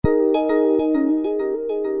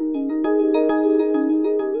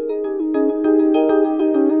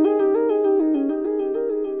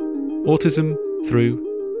Autism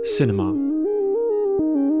Through Cinema.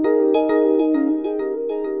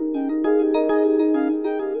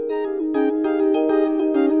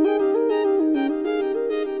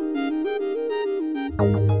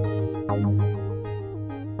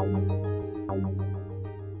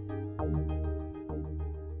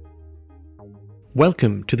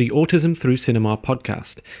 Welcome to the Autism Through Cinema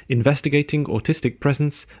podcast, investigating autistic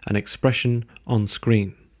presence and expression on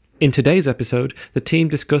screen. In today's episode, the team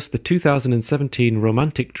discussed the 2017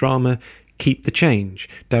 romantic drama Keep the Change,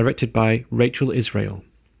 directed by Rachel Israel.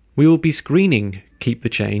 We will be screening Keep the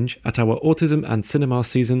Change at our Autism and Cinema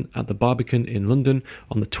season at the Barbican in London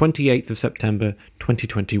on the 28th of September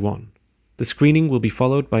 2021. The screening will be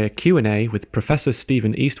followed by a Q&A with Professor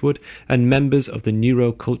Stephen Eastwood and members of the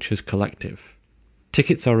Neurocultures Collective.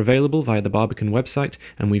 Tickets are available via the Barbican website,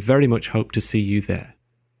 and we very much hope to see you there.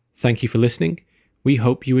 Thank you for listening. We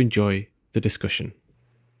hope you enjoy the discussion.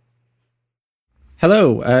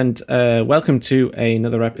 Hello, and welcome to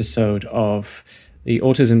another episode of the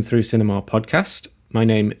Autism Through Cinema podcast. My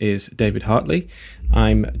name is David Hartley.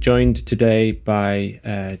 I'm joined today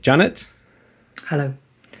by Janet. Hello.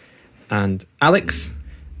 And Alex.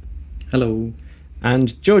 Hello.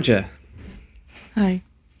 And Georgia. Hi.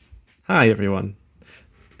 Hi, everyone.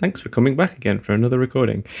 Thanks for coming back again for another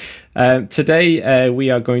recording. Today we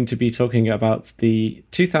are going to be talking about the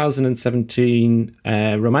 2017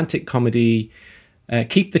 romantic comedy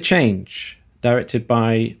Keep the Change, directed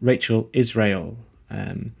by Rachel Israel.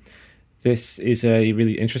 This is a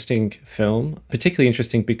really interesting film, particularly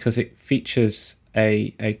interesting because it features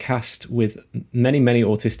a cast with many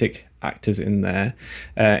autistic actors in there,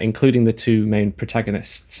 including the two main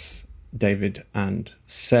protagonists, David and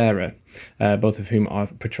Sarah, both of whom are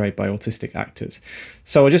portrayed by autistic actors.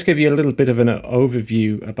 So I'll just give you a little bit of an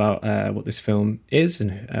overview about what this film is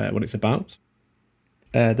and what it's about.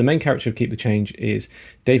 The main character of Keep the Change is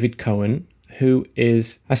David Cohen, who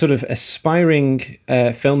is a sort of aspiring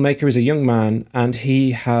filmmaker. He's a young man, and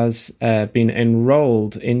he has been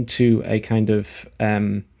enrolled into a kind of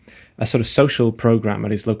a sort of social program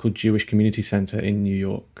at his local Jewish community center in New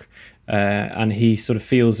York. And he sort of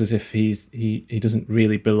feels as if he doesn't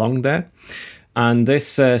really belong there. And this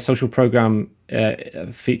social program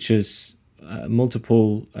features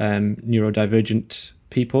multiple neurodivergent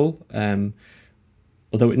people,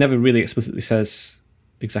 although it never really explicitly says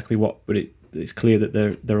exactly what, but it's clear that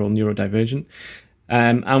they're all neurodivergent.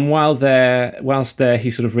 And whilst there,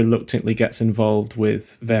 he sort of reluctantly gets involved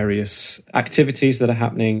with various activities that are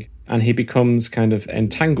happening, and he becomes kind of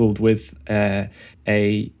entangled with a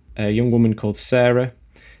young woman called Sarah,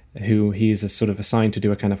 who he is sort of assigned to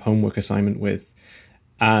do a kind of homework assignment with,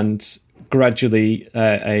 and gradually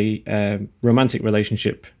a romantic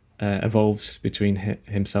relationship evolves between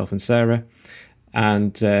himself and Sarah,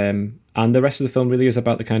 and the rest of the film really is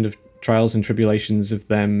about the kind of trials and tribulations of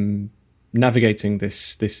them navigating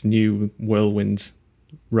this new whirlwind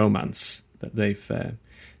romance that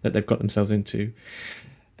they've got themselves into.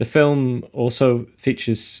 The film also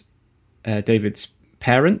features David's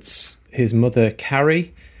parents, his mother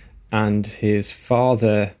Carrie, and his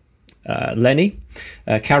father Lenny.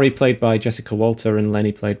 Carrie played by Jessica Walter and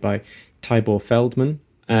Lenny played by Tibor Feldman.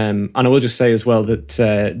 And I will just say as well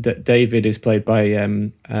that David is played by a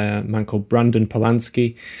man called Brandon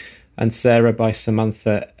Polanski, and Sarah by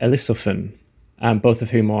Samantha Elisofan, both of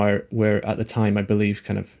whom were at the time, I believe,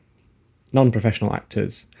 kind of non-professional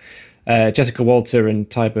actors. Jessica Walter and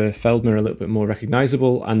Tibor Feldman are a little bit more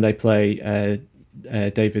recognisable, and they play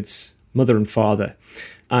David's mother and father.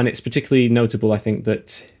 And it's particularly notable, I think,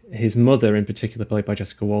 that his mother, in particular, played by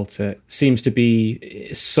Jessica Walter, seems to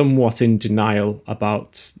be somewhat in denial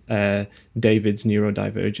about David's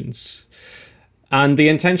neurodivergence. And the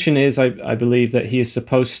intention is, I believe, that he is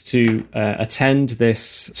supposed to attend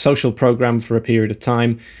this social program for a period of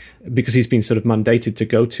time because he's been sort of mandated to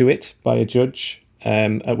go to it by a judge,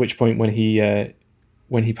 at which point when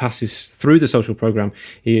he passes through the social program,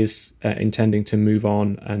 he is intending to move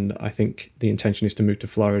on, and I think the intention is to move to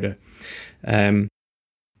Florida. And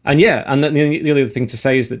the other thing to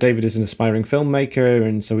say is that David is an aspiring filmmaker,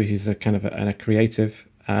 and so he's a kind of a creative,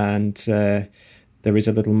 and there is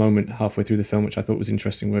a little moment halfway through the film which I thought was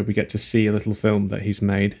interesting, where we get to see a little film that he's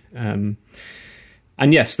made. And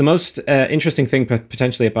yes, the most interesting thing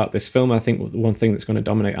potentially about this film, I think the one thing that's going to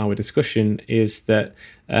dominate our discussion, is that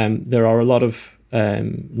there are a lot of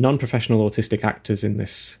non-professional autistic actors in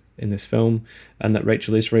this film, and that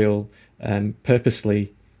Rachel Israel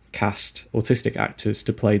purposely cast autistic actors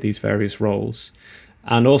to play these various roles,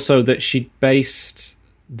 and also that she based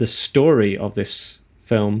the story of this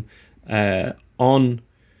film on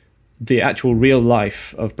the actual real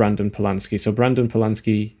life of Brandon Polanski. So Brandon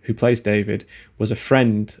Polanski, who plays David, was a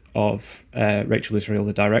friend of Rachel Israel,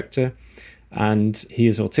 the director, and he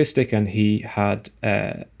is autistic, and he had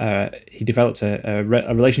he developed a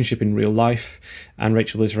relationship in real life, and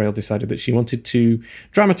Rachel Israel decided that she wanted to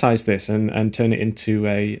dramatize this and turn it into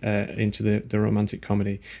the romantic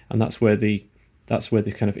comedy, and that's where the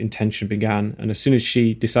kind of intention began. And as soon as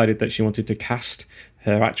she decided that she wanted to cast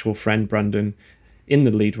her actual friend Brandon in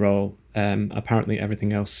the lead role, apparently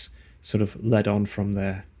everything else sort of led on from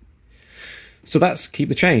there. So that's Keep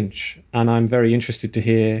the Change, and I'm very interested to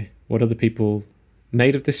hear what other people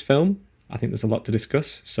made of this film. I think there's a lot to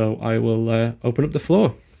discuss, so I will open up the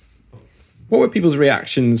floor. What were people's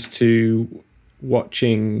reactions to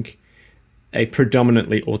watching a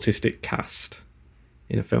predominantly autistic cast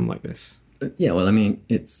in a film like this? Yeah, well, I mean,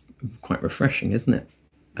 it's quite refreshing, isn't it?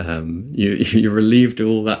 You're relieved of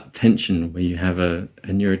all that tension where you have a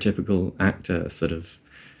neurotypical actor sort of,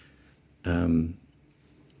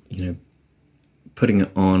 putting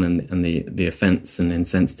it on and the offence and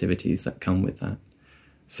insensitivities that come with that.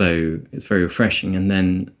 So it's very refreshing. And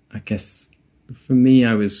then I guess for me,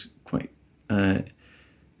 I was quite, in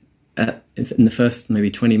the first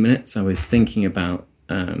maybe 20 minutes, I was thinking about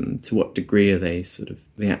to what degree are they sort of,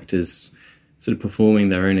 the actors sort of performing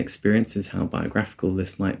their own experiences, how biographical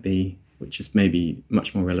this might be, which is maybe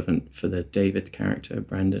much more relevant for the David character,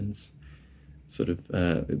 Brandon's, sort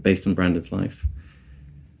of based on Brandon's life.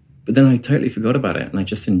 But then I totally forgot about it, and I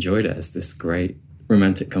just enjoyed it as this great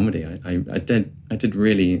romantic comedy. I did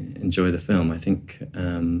really enjoy the film. I think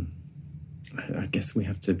I guess we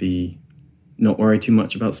have to be not worry too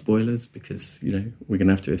much about spoilers, because we're going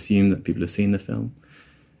to have to assume that people have seen the film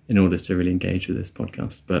in order to really engage with this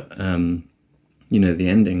podcast. But the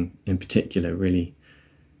ending in particular really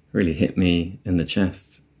hit me in the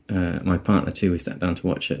chest. My partner too, we sat down to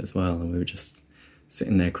watch it as well, and we were just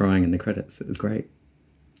sitting there crying in the credits. It was great,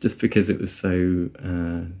 just because it was so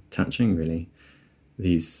touching, really.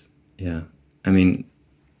 I mean,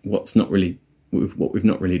 what we've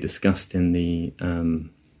not really discussed in the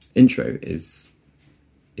intro is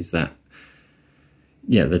that,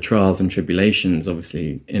 the trials and tribulations,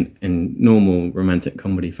 obviously, in normal romantic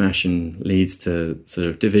comedy fashion, leads to sort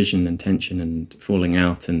of division and tension and falling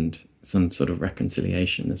out and some sort of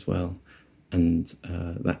reconciliation as well. And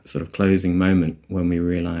that sort of closing moment when we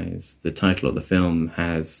realise the title of the film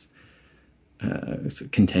has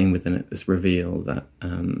contained within it this reveal that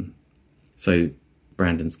so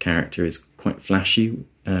Brandon's character is quite flashy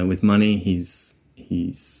with money. His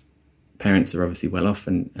parents are obviously well off,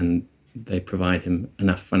 and they provide him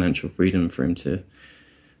enough financial freedom for him to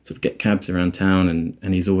sort of get cabs around town,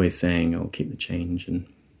 and he's always saying, "I'll keep the change," and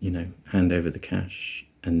hand over the cash.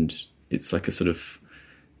 And it's like a sort of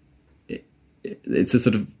it's a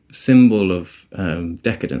sort of symbol of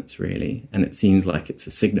decadence, really, and it seems like it's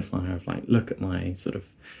a signifier of, like, look at my sort of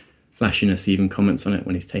flashiness. He even comments on it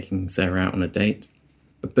when he's taking Sarah out on a date.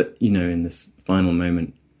 But in this final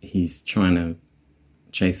moment, he's trying to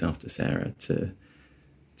chase after Sarah to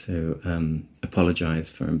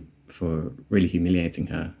apologize for really humiliating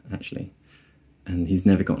her, actually. And he's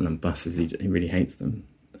never gotten on buses. He really hates them,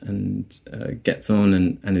 and gets on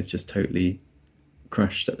and is just totally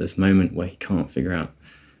crushed at this moment where he can't figure out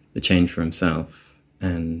the change for himself.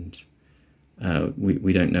 And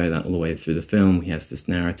we don't know that all the way through the film. He has this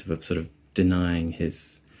narrative of sort of denying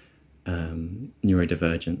his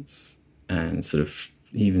neurodivergence, and sort of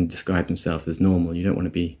even described himself as normal. You don't want to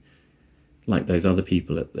be like those other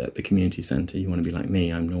people at the community centre. You want to be like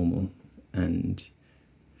me. I'm normal. And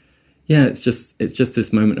it's just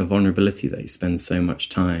this moment of vulnerability that he spends so much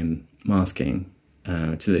time masking,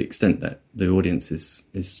 to the extent that the audience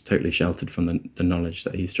is totally sheltered from the knowledge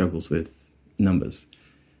that he struggles with numbers.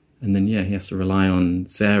 And then he has to rely on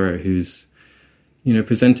Sarah, who's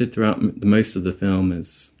presented throughout the most of the film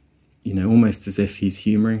as almost as if he's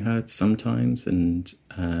humouring her sometimes, and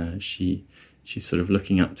she's sort of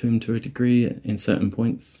looking up to him to a degree in certain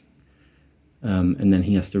points, and then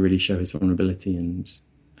he has to really show his vulnerability, and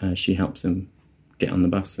she helps him get on the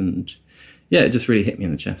bus. And it just really hit me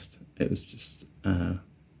in the chest. It was just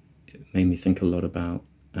it made me think a lot about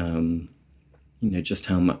just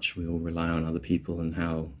how much we all rely on other people, and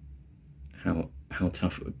how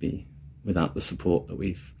tough it would be without the support that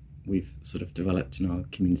we've sort of developed in our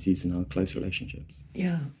communities and our close relationships.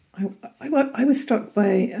 Yeah, I was struck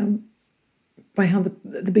by how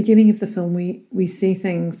the beginning of the film we see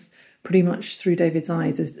things pretty much through David's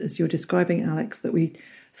eyes, as you're describing, Alex, that we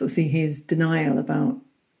sort of see his denial about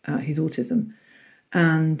his autism,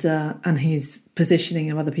 and his positioning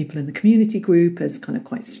of other people in the community group as kind of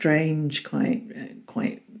quite strange,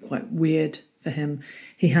 quite quite weird for him.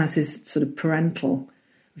 He has his sort of parental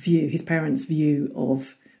view, his parents' view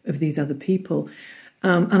of these other people.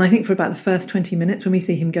 And I think for about the first 20 minutes, when we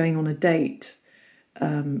see him going on a date,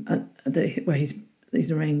 where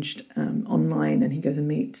he's arranged online, and he goes and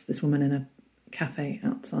meets this woman in a cafe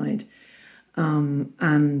outside,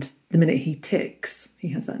 and the minute he ticks, he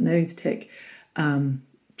has that nose tick,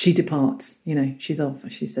 she departs. She's off.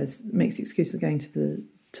 She says, makes the excuse of going to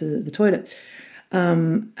the toilet,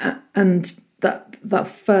 and that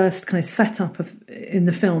first kind of setup in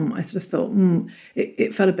the film, I sort of thought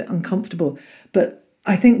it felt a bit uncomfortable. But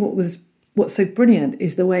I think what's so brilliant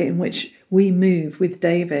is the way in which we move with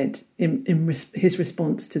David in his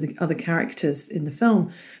response to the other characters in the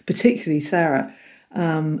film, particularly Sarah,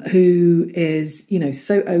 who is,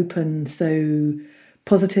 so open, so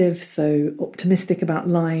positive, so optimistic about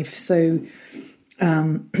life, so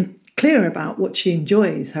clear about what she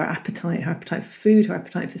enjoys, her appetite for food, her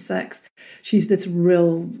appetite for sex. She's this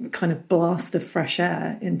real kind of blast of fresh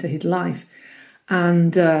air into his life.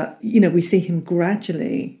 And, we see him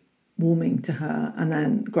gradually warming to her and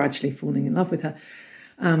then gradually falling in love with her,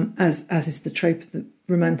 as is the trope of the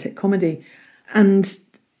romantic comedy. And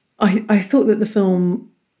I thought that the film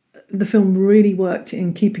really worked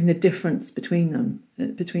in keeping the difference between them,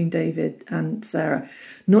 between David and Sarah,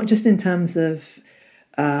 not just in terms of,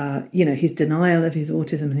 his denial of his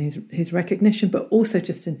autism and his recognition, but also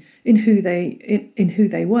just in who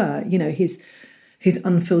they were. His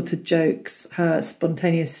unfiltered jokes, her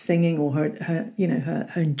spontaneous singing, or her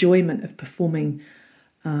enjoyment of performing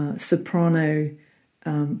soprano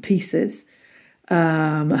pieces,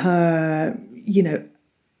 her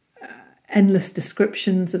endless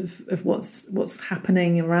descriptions of what's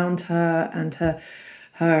happening around her, and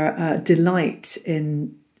her delight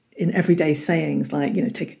in everyday sayings like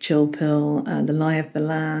take a chill pill, the lie of the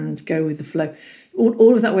land, go with the flow.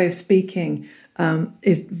 All of that way of speaking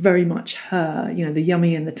is very much her. The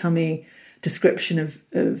yummy in the tummy description of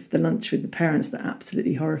the lunch with the parents that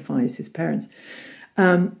absolutely horrifies his parents.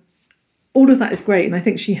 All of that is great, and I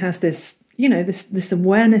think she has this this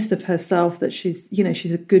awareness of herself that she's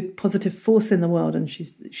a good positive force in the world, and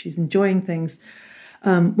she's enjoying things,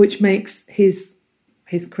 which makes his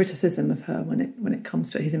criticism of her when it comes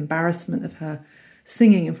to it, his embarrassment of her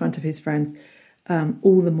singing in front of his friends,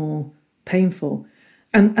 all the more painful.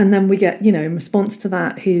 And then we get, in response to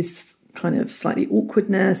that, his kind of slightly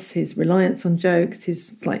awkwardness, his reliance on jokes, his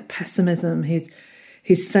slight pessimism,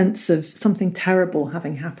 his sense of something terrible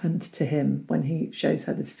having happened to him when he shows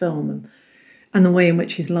her this film, and the way in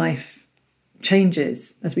which his life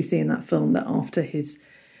changes, as we see in that film, that after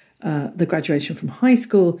the graduation from high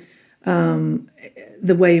school,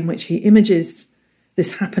 the way in which he images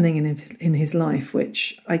this happening in his life,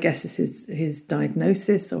 which I guess is his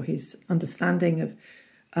diagnosis or his understanding of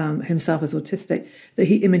himself as autistic, that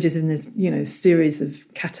he images in this series of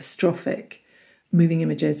catastrophic moving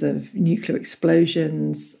images of nuclear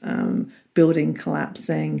explosions, building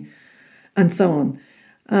collapsing, and so on.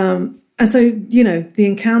 And so the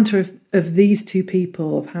encounter of these two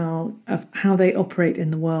people, of how they operate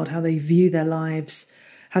in the world, how they view their lives,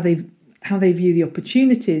 how they view the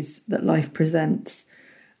opportunities that life presents,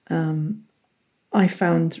 I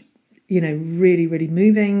found really, really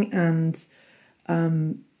moving and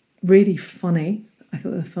really funny. I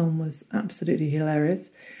thought the film was absolutely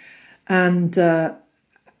hilarious, and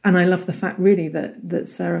I love the fact really that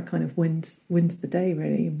Sarah kind of wins the day,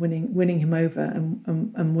 really, winning him over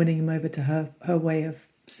and winning him over to her way of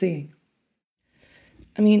seeing.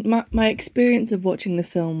 I mean, my experience of watching the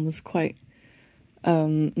film was quite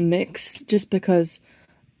mixed, just because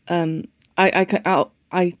I pushed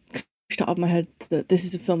out of my head that this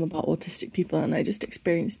is a film about autistic people, and I just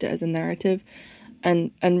experienced it as a narrative,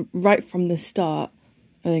 and right from the start,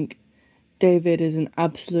 I think David is an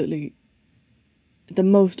absolutely the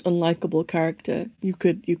most unlikable character you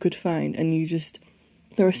could find, and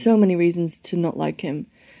there are so many reasons to not like him,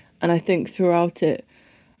 and I think throughout it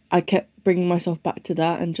I kept bringing myself back to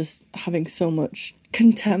that and just having so much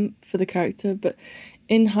contempt for the character. But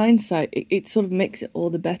in hindsight, it sort of makes it all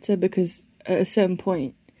the better, because at a certain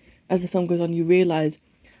point as the film goes on, you realise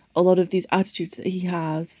a lot of these attitudes that he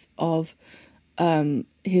has of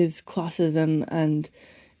his classism and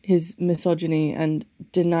his misogyny and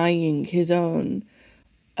denying his own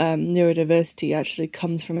neurodiversity actually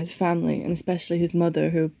comes from his family, and especially his mother,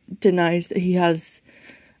 who denies that he has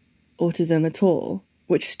autism at all,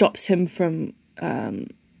 which stops him from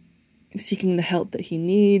seeking the help that he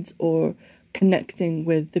needs or connecting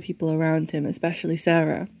with the people around him, especially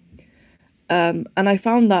Sarah. And I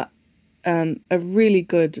found that a really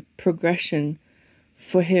good progression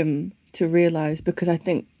for him to realise, because I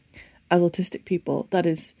think as autistic people, that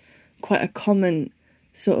is quite a common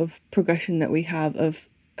sort of progression that we have of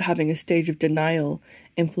having a stage of denial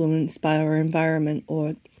influenced by our environment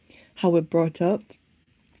or how we're brought up,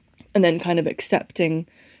 and then kind of accepting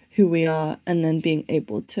who we are and then being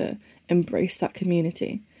able to embrace that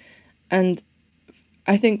community. And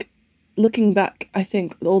I think looking back, I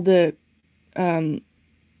think all the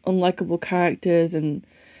unlikable characters, and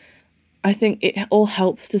I think it all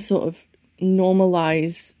helps to sort of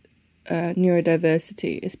normalize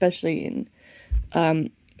neurodiversity, especially in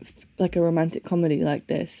like a romantic comedy like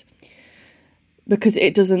this, because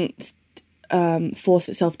it doesn't force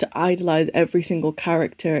itself to idolize every single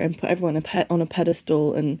character and put everyone on a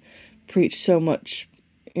pedestal and preach so much,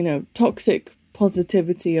 toxic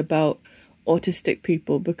positivity about autistic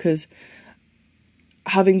people. Because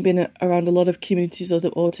having been around a lot of communities of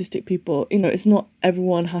autistic people, it's not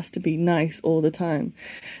everyone has to be nice all the time.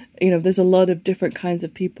 There's a lot of different kinds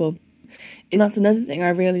of people. And that's another thing I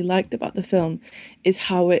really liked about the film, is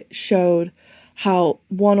how it showed how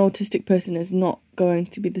one autistic person is not going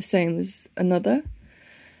to be the same as another.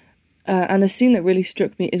 And a scene that really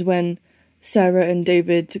struck me is when Sarah and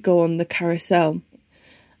David go on the carousel.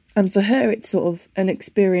 And for her, it's sort of an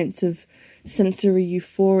experience of sensory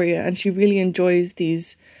euphoria, and she really enjoys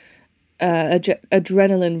these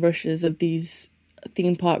adrenaline rushes of these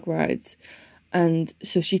theme park rides. And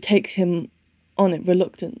so she takes him on it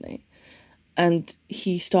reluctantly. And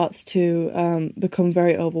he starts to become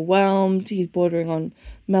very overwhelmed. He's bordering on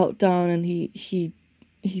meltdown, and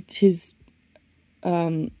his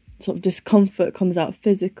sort of discomfort comes out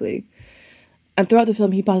physically. And throughout the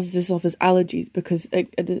film, he passes this off as allergies because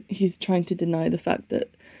he's trying to deny the fact that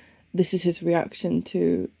this is his reaction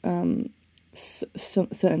to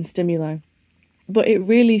certain stimuli. But it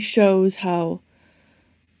really shows how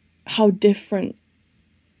different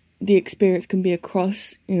the experience can be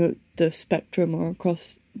across, the spectrum or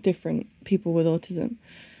across different people with autism.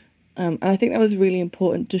 And I think that was really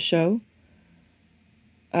important to show.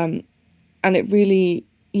 And it really,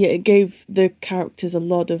 it gave the characters a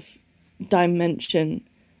lot of dimension,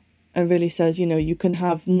 and really says, you can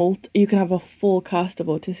have a full cast of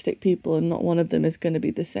autistic people and not one of them is going to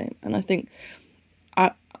be the same. And I think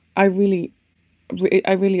I really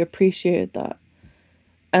appreciated that.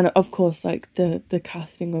 And of course, like the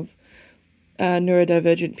casting of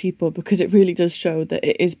neurodivergent people, because it really does show that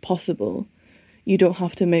it is possible. You don't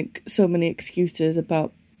have to make so many excuses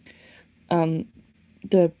about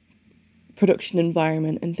the production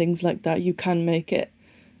environment and things like that. You can make it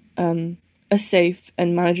a safe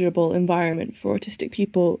and manageable environment for autistic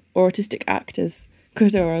people or autistic actors,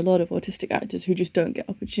 because there are a lot of autistic actors who just don't get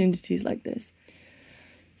opportunities like this.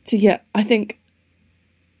 So I think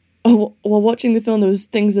while watching the film, there was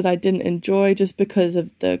things that I didn't enjoy just because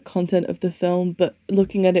of the content of the film, but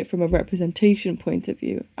looking at it from a representation point of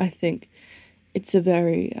view, I think it's a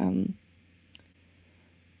very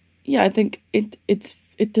I think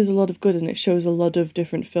it does a lot of good, and it shows a lot of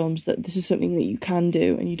different films that this is something that you can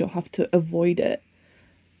do and you don't have to avoid it.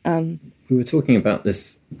 We were talking about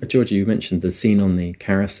this, Georgia, you mentioned the scene on the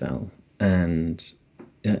carousel, and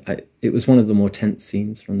it was one of the more tense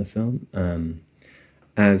scenes from the film,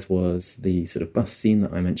 as was the sort of bus scene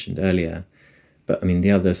that I mentioned earlier. But I mean,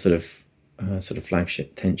 the other sort of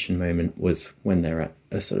flagship tension moment was when they're at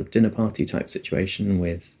a sort of dinner party type situation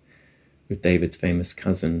with David's famous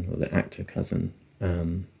cousin, or the actor cousin,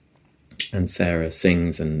 and Sarah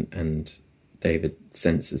sings, and David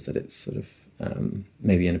senses that it's sort of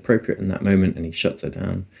maybe inappropriate in that moment, and he shuts her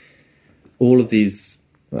down. All of these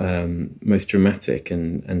most dramatic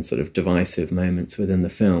and sort of divisive moments within the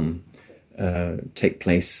film take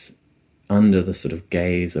place under the sort of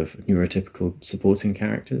gaze of neurotypical supporting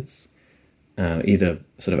characters, either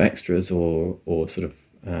sort of extras or sort of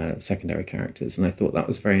secondary characters. And I thought that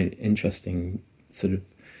was very interesting sort of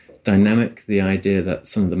dynamic, the idea that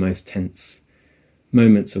some of the most tense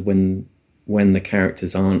moments are when the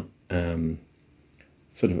characters aren't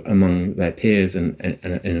sort of among their peers and in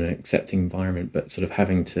an accepting environment, but sort of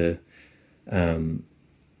having to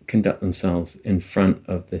conduct themselves in front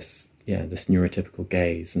of this neurotypical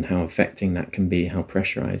gaze, and how affecting that can be, how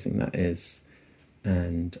pressurizing that is.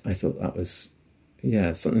 And I thought that was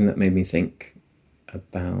something that made me think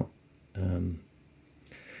about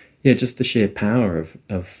just the sheer power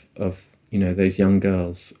of those young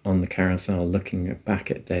girls on the carousel looking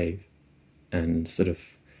back at Dave, and sort of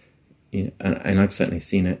and I've certainly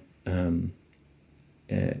seen it in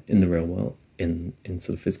the real world, in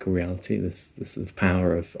sort of physical reality, this sort of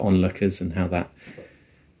power of onlookers, and how that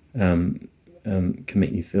can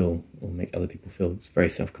make you feel, or make other people feel, very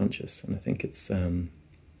self-conscious. And I think it's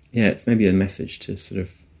it's maybe a message to sort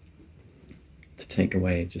of to take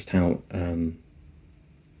away just how.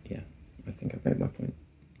 I think I've made my point.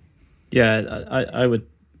 Yeah, I would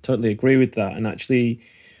totally agree with that. And actually,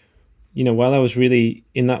 while I was really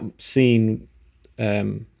in that scene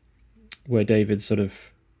where David sort of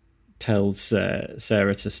tells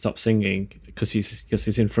Sarah to stop singing because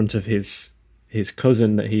he's in front of his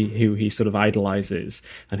cousin who he sort of idolizes,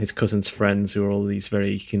 and his cousin's friends who are all these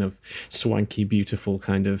very kind of swanky, beautiful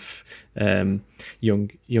kind of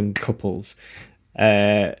young couples.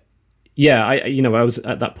 I was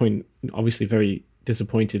at that point obviously very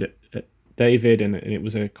disappointed at David, and it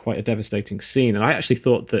was quite a devastating scene. And I actually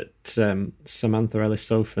thought that Samantha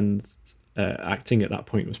Ellis-Sophan's acting at that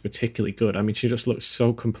point was particularly good. I mean, she just looked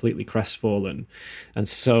so completely crestfallen and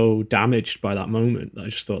so damaged by that moment. I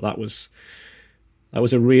just thought that was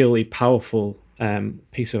a really powerful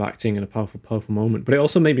piece of acting and a powerful moment. But it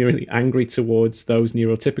also made me really angry towards those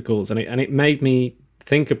neurotypicals, and it made me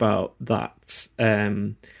think about that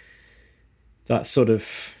that sort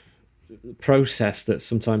of process that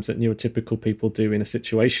sometimes that neurotypical people do in a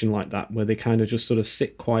situation like that, where they kind of just sort of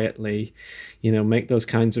sit quietly, make those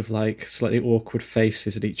kinds of like slightly awkward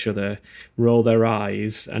faces at each other, roll their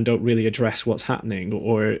eyes, and don't really address what's happening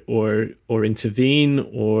or intervene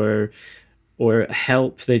or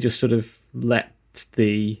help. They just sort of let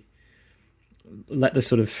the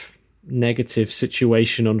sort of negative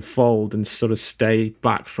situation unfold and sort of stay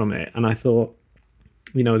back from it. And I thought,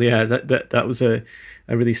 that was a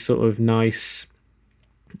really sort of nice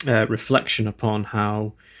reflection upon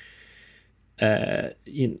how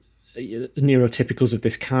neurotypicals of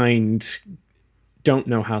this kind don't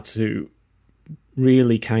know how to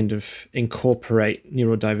really kind of incorporate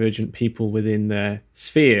neurodivergent people within their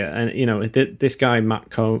sphere. And this guy Matt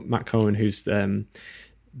Cohen, who's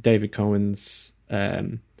David Cohen's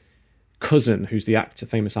cousin, who's the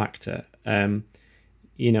famous actor,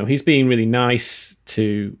 he's being really nice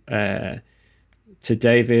to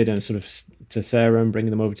David and sort of to Sarah and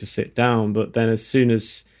bringing them over to sit down. But then as soon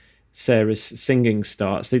as Sarah's singing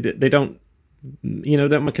starts, they don't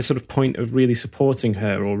make a sort of point of really supporting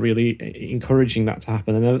her or really encouraging that to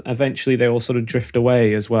happen. And then eventually they all sort of drift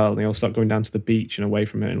away as well. They all start going down to the beach and away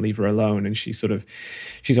from her and leave her alone. And she's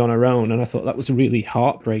on her own. And I thought that was really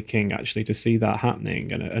heartbreaking, actually, to see that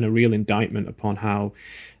happening, and a real indictment upon how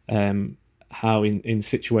in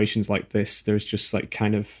situations like this, there's just like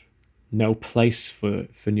kind of no place for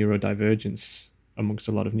neurodivergence amongst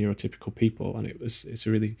a lot of neurotypical people. And it's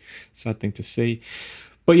a really sad thing to see.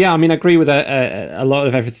 But yeah, I mean, I agree with a lot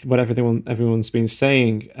of what everyone's been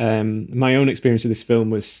saying. My own experience of this film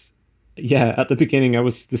was, at the beginning I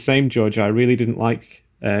was the same, George. I really didn't like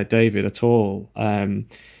David at all. I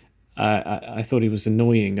thought he was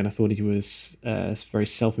annoying, and I thought he was very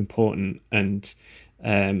self-important and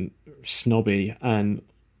snobby and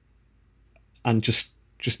just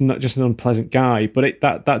not just an unpleasant guy. But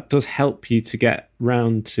that does help you to get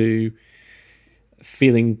round to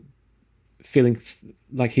feeling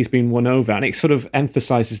like he's been won over, and it sort of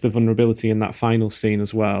emphasizes the vulnerability in that final scene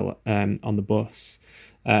as well, on the bus.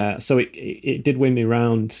 So it did win me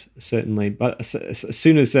round, certainly. But as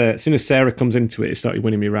soon as Sarah comes into it started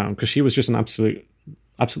winning me round, because she was just an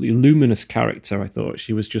absolutely luminous character. I thought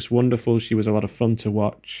she was just wonderful. She was a lot of fun to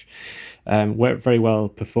watch, very well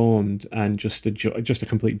performed, and just a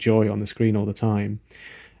complete joy on the screen all the time.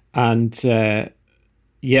 And I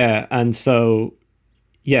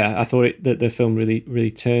thought that the film really,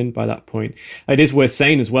 really turned by that point. It is worth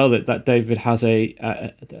saying as well that David has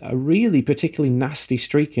a really particularly nasty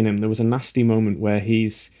streak in him. There was a nasty moment where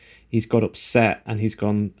he's got upset and he's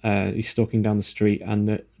stalking down the street,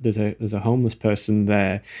 and there's a homeless person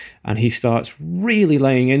there, and he starts really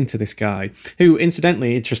laying into this guy, who,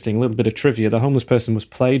 incidentally, interesting, a little bit of trivia, the homeless person was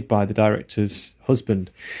played by the director's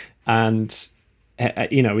husband. And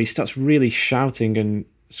he starts really shouting and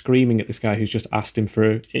screaming at this guy who's just asked him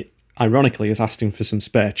ironically has asked him for some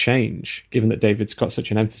spare change, given that David's got such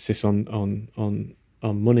an emphasis on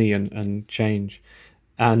money and change.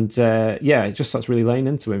 And it just starts really laying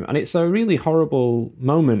into him, and it's a really horrible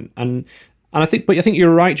moment. And I think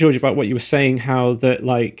you're right, George, about what you were saying, how that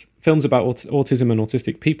like films about autism and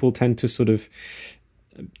autistic people tend to sort of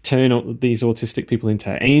turn these autistic people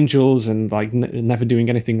into angels and like never doing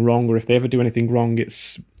anything wrong, or if they ever do anything wrong,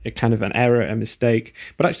 it's a kind of an error, a mistake.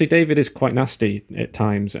 But actually David is quite nasty at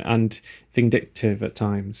times and vindictive at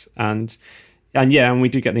times, and we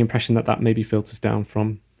do get the impression that maybe filters down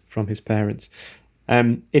from his parents.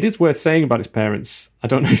 It is worth saying about his parents, I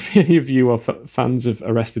don't know if any of you are fans of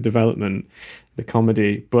Arrested Development, the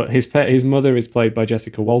comedy, but his mother is played by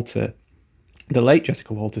Jessica Walter, the late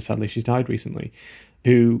Jessica Walter. Sadly, she's died recently,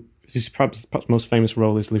 who She's perhaps most famous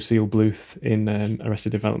role is Lucille Bluth in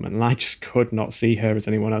Arrested Development, and I just could not see her as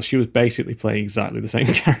anyone else. She was basically playing exactly the same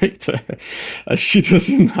character as she does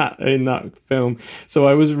in that film. So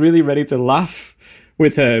I was really ready to laugh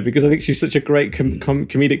with her because I think she's such a great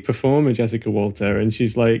comedic performer, Jessica Walter, and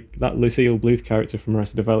she's like that Lucille Bluth character from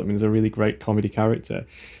Arrested Development is a really great comedy character.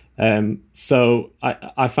 So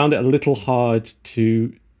I found it a little hard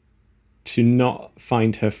to not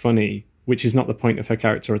find her funny, which is not the point of her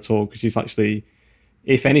character at all, because she's actually,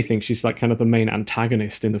 if anything, she's like kind of the main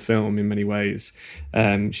antagonist in the film in many ways.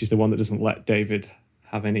 She's the one that doesn't let David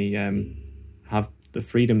have any have the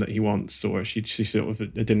freedom that he wants, or she's sort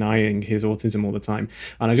of denying his autism all the time.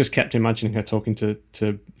 And I just kept imagining her talking to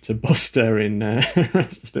Buster in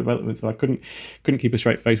Arrested Development, so I couldn't keep a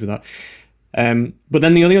straight face with that. But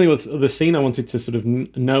then the only other scene I wanted to sort of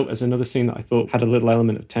note as another scene that I thought had a little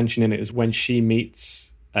element of tension in it is when she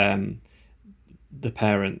meets the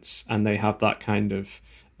parents and they have that kind of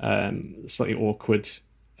slightly awkward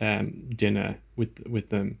dinner with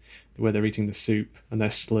them, where they're eating the soup and they're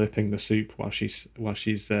slurping the soup while she's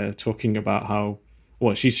talking about how,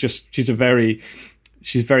 well, she's very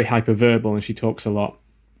hyperverbal and she talks a lot,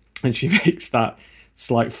 and she makes that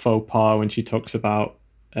slight faux pas when she talks about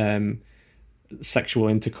sexual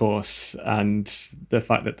intercourse and the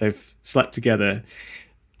fact that they've slept together,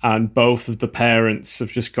 and both of the parents have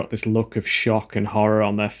just got this look of shock and horror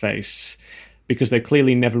on their face because they've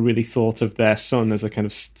clearly never really thought of their son as a kind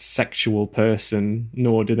of sexual person,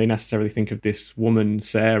 nor do they necessarily think of this woman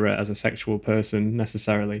Sarah as a sexual person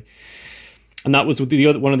necessarily. And that was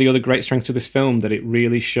one of the other great strengths of this film, that it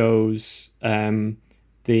really shows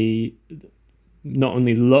the not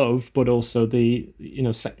only love but also the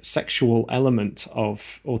sexual element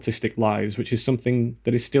of autistic lives, which is something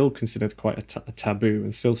that is still considered quite a taboo,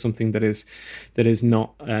 and still something that is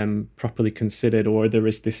not properly considered, or there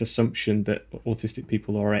is this assumption that autistic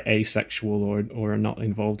people are asexual or are not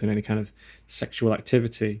involved in any kind of sexual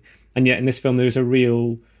activity. And yet in this film it's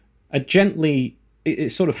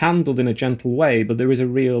sort of handled in a gentle way, but there is a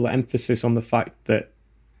real emphasis on the fact that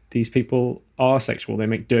these people are sexual. They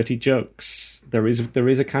make dirty jokes. There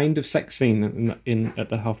is a kind of sex scene at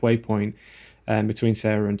the halfway point between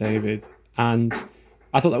Sarah and David, and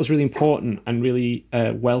I thought that was really important and really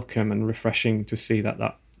welcome and refreshing to see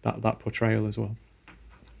that portrayal as well.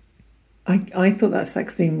 I thought that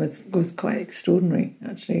sex scene was quite extraordinary.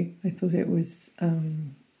 Actually, I thought it was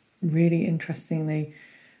really interestingly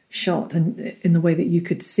shot, and in the way that you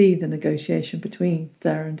could see the negotiation between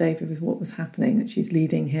Sarah and David with what was happening, that she's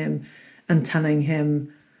leading him and telling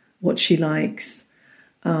him what she likes,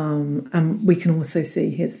 and we can also see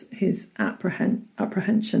his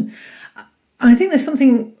apprehension. I think there's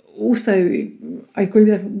something also, I agree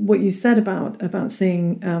with what you said about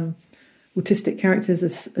seeing autistic characters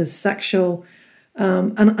as sexual.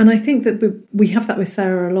 And I think that we have that with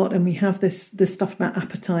Sarah a lot, and we have this stuff about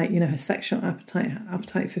appetite, her sexual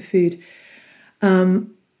appetite for food,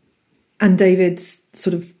 and David's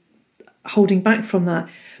sort of holding back from that.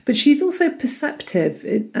 But she's also perceptive,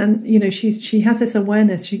 and she has this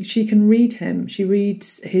awareness. She can read him. She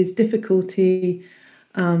reads his difficulty.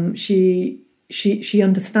 She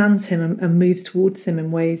understands him and moves towards him in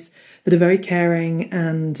ways that are very caring.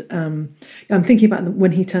 And I'm thinking about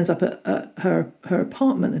when he turns up at her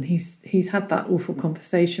apartment, and he's had that awful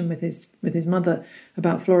conversation with his mother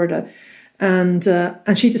about Florida, and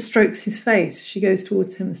she just strokes his face. She goes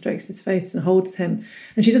towards him and strokes his face and holds him,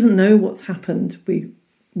 and she doesn't know what's happened.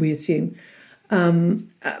 We assume,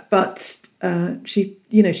 but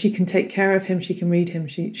she can take care of him. She can read him.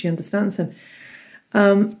 She understands him.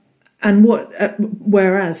 And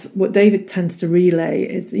whereas what David tends to relay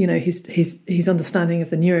is, his understanding of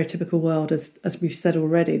the neurotypical world, as we've said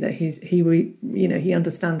already, that he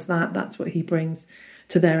understands that's what he brings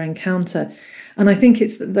to their encounter. And I think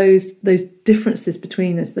it's that those differences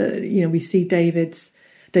between us that we see David's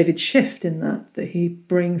shift in that he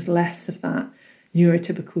brings less of that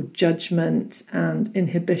neurotypical judgment and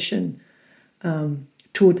inhibition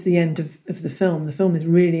towards the end of the film. The film is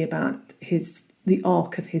really about the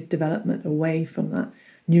arc of his development away from that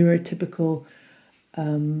neurotypical,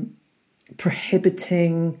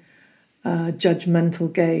 prohibiting,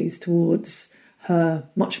 judgmental gaze towards her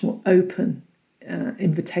much more open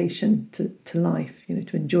invitation to life,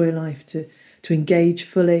 to enjoy life, to engage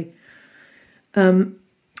fully. So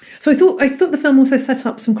I thought the film also set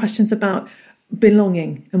up some questions about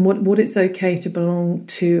belonging and what it's okay to belong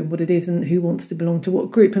to, and what it isn't, who wants to belong to what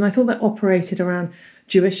group. And I thought that operated around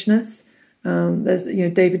Jewishness. There's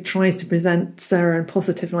David tries to present Sarah in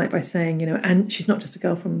positive light by saying, and she's not just a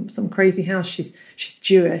girl from some crazy house, she's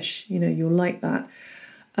Jewish, you'll like that.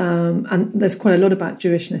 And there's quite a lot about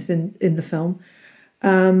Jewishness in the film.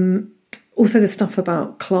 Also, the stuff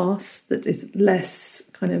about class that is less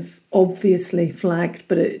kind of obviously flagged,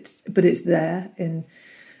 but it's there. In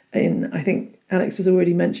I think Alex was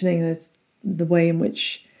already mentioning there's the way in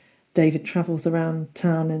which David travels around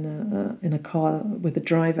town in a car with a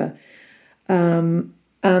driver, and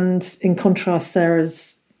in contrast,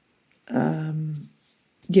 Sarah's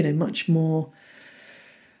much more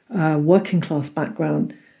working class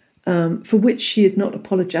background. For which she is not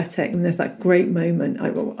apologetic. And there's that great moment.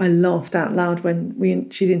 I laughed out loud when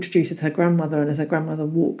she introduces her grandmother, and as her grandmother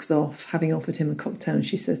walks off, having offered him a cocktail, and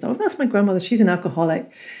she says, "Oh, that's my grandmother. She's an alcoholic."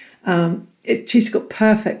 She's got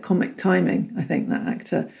perfect comic timing, I think, that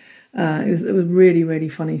actor. It was a really, really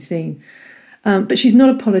funny scene. But she's not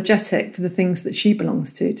apologetic for the things that she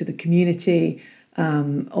belongs to the community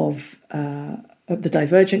of the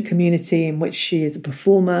Divergent community in which she is a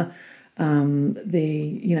performer.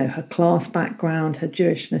 Her class background, her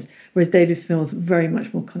Jewishness, whereas David feels very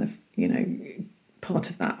much more kind of,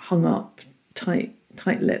 part of that hung up,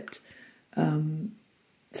 tight-lipped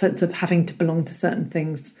sense of having to belong to certain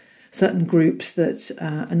things, certain groups that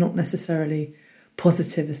are not necessarily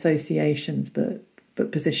positive associations, but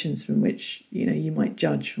positions from which, you might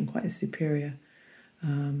judge from quite a superior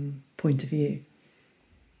point of view.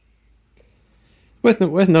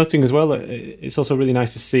 Worth noting as well, it's also really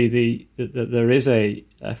nice to see that there is a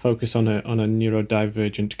focus on a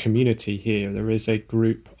neurodivergent community here. There's a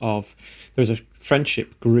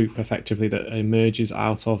friendship group effectively that emerges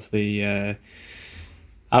out of the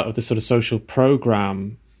sort of social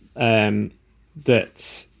program that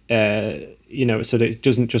so that it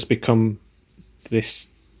doesn't just become this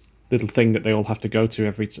little thing that they all have to go to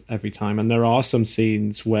every time. And there are some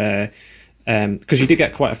scenes where. Because you did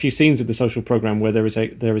get quite a few scenes of the social program where there is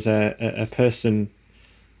a person,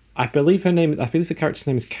 I believe the character's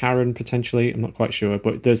name is Karen, potentially, I'm not quite sure,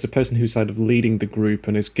 but there's a person who's sort of leading the group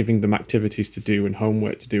and is giving them activities to do and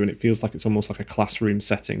homework to do, and it feels like it's almost like a classroom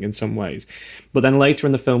setting in some ways. But then later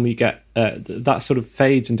in the film you get that sort of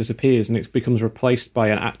fades and disappears, and it becomes replaced by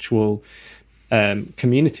an actual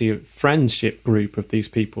community of friendship group of these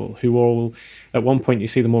people who all, at one point you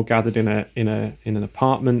see them all gathered in an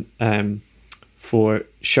apartment for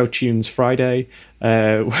Show Tunes Friday,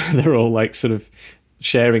 where they're all like sort of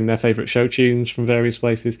sharing their favourite show tunes from various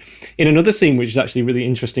places. In another scene, which is actually really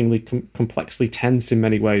interestingly complexly tense in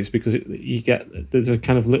many ways, because there's a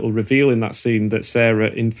kind of little reveal in that scene that Sarah,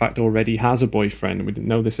 in fact, already has a boyfriend, and we didn't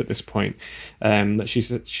know this at this point. That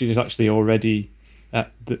she's actually already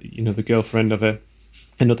the girlfriend of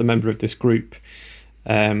another member of this group.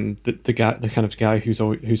 The kind of guy who's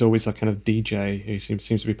always a kind of DJ who seems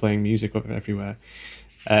to be playing music everywhere,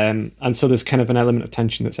 and so there's kind of an element of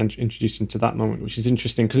tension that's introduced into that moment, which is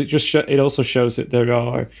interesting because it also shows that there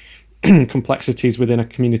are complexities within a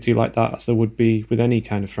community like that, as there would be with any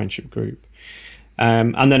kind of friendship group.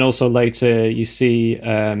 And then also later you see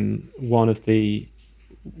one of the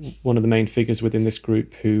main figures within this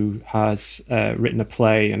group who has written a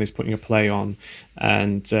play and is putting a play on,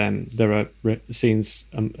 and there are scenes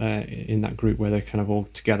in that group where they're kind of all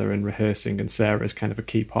together and rehearsing, and Sarah is kind of a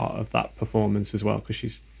key part of that performance as well, because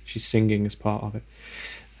she's singing as part of it.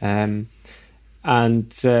 I don't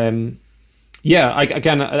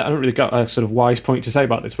really got a sort of wise point to say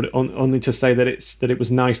about this, but only to say that it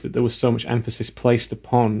was nice that there was so much emphasis placed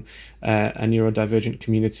upon a neurodivergent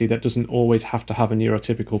community that doesn't always have to have a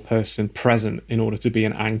neurotypical person present in order to be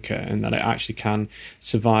an anchor, and that it actually can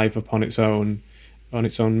survive upon its own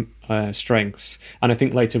strengths. And I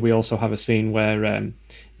think later we also have a scene where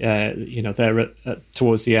they're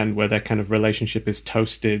towards the end where their kind of relationship is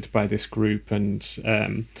toasted by this group, and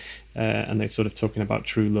they're sort of talking about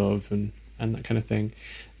true love and that kind of thing.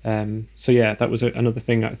 That was another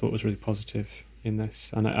thing I thought was really positive in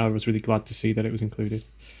this, and I was really glad to see that it was included.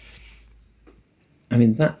 I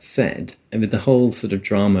mean, that said, with the whole sort of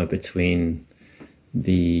drama between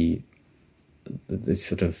the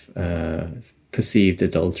sort of perceived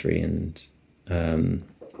adultery and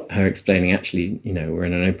her explaining, actually, we're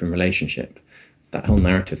in an open relationship, that whole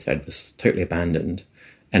narrative thread was totally abandoned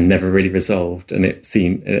and never really resolved. And it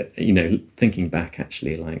seemed, thinking back,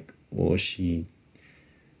 actually, like,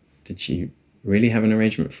 did she really have an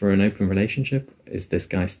arrangement for an open relationship? Is this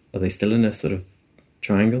guy, are they still in a sort of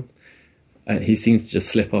triangle? He seems to just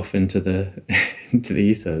slip off into the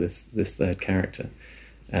ether, this third character,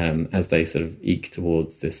 as they sort of eke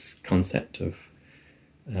towards this concept of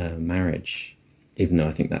marriage, even though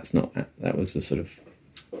I think that's not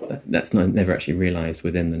never actually realized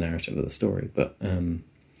within the narrative of the story. But I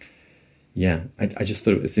just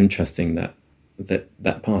thought it was interesting that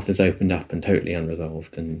that path is opened up and totally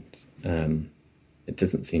unresolved, and it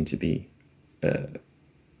doesn't seem to be.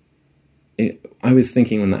 I was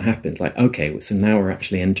thinking when that happens, like, okay, so now we're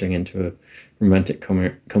actually entering into a romantic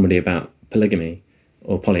comedy about polygamy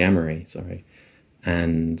or polyamory, sorry,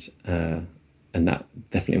 and that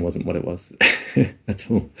definitely wasn't what it was at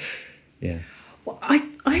all. Yeah. Well,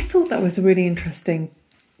 I thought that was a really interesting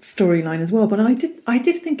storyline as well, but I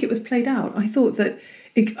did think it was played out. I thought that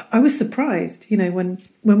I was surprised, when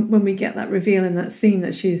we get that reveal in that scene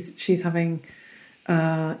that she's having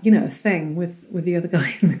a thing with the other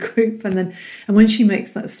guy in the group, and when she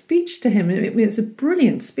makes that speech to him, it's a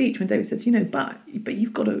brilliant speech when David says, but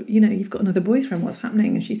you've got you've got another boyfriend, what's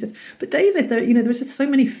happening? And she says, but David, there's just so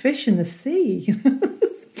many fish in the sea.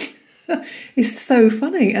 It's so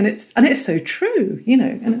funny, and it's so true,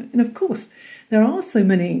 and of course there are so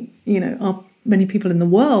many, many people in the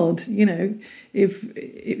world,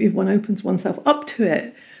 if one opens oneself up to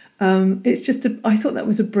it. It's just I thought that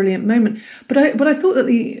was a brilliant moment, but I thought that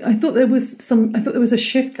there was a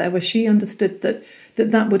shift there where she understood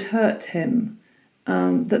that would hurt him,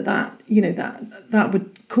 that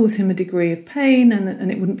would cause him a degree of pain,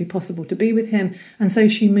 and it wouldn't be possible to be with him, and so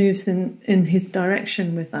she moves in his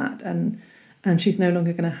direction with that, and she's no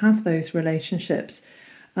longer going to have those relationships,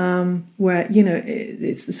 where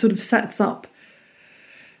it sort of sets up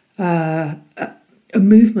a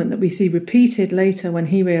movement that we see repeated later when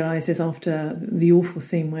he realises, after the awful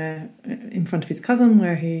scene where in front of his cousin,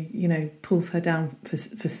 where he pulls her down for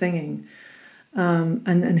singing,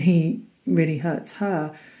 and he really hurts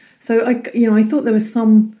her. So I thought there was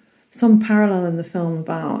some parallel in the film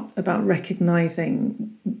about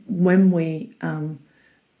recognising when we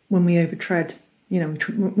overtread,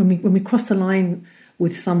 when we cross the line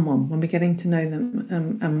with someone, when we're getting to know them,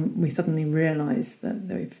 and we suddenly realise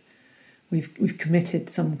that we've committed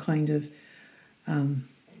some kind of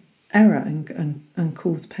error and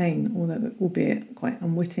caused pain, albeit quite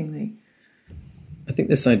unwittingly. I think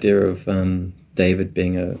this idea of David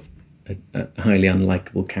being a highly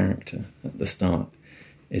unlikable character at the start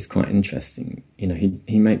is quite interesting.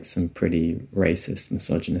 He makes some pretty racist,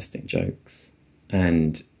 misogynistic jokes,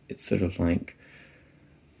 and it's sort of like,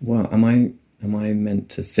 well, am I meant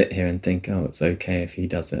to sit here and think, oh, it's okay if he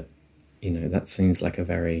does it? That seems like a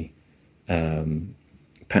very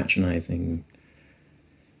patronising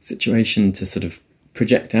situation to sort of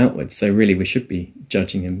project outwards. So really, we should be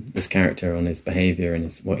judging this character on his behaviour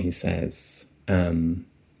and what he says.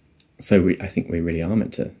 So I think we really are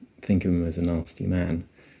meant to think of him as a nasty man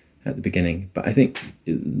at the beginning. But I think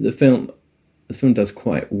the film does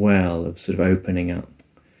quite well of sort of opening up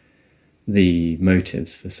the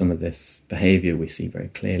motives for some of this behaviour. We see very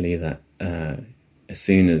clearly that as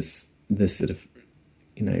soon as this sort of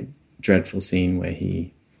dreadful scene where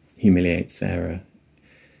he humiliates Sarah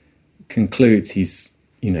concludes, he's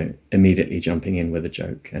immediately jumping in with a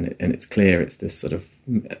joke, and it's clear it's this sort of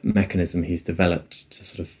mechanism he's developed to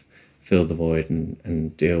sort of fill the void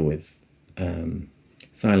and deal with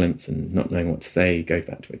silence and not knowing what to say. Go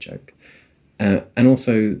back to a joke, and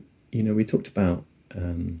also we talked about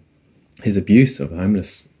his abuse of a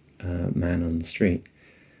homeless man on the street,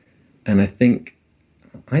 and I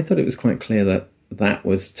thought it was quite clear that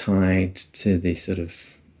was tied to the sort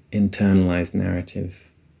of internalized narrative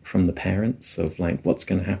from the parents of like, what's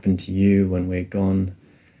going to happen to you when we're gone,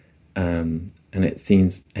 and it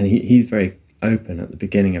seems, and he's very open at the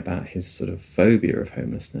beginning about his sort of phobia of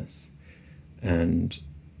homelessness, and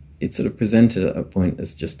it's sort of presented at a point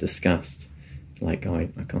as just disgust, like, oh,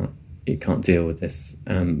 you can't deal with this,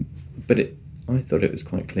 but I thought it was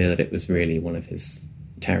quite clear that it was really one of his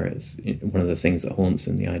terrors, one of the things that haunts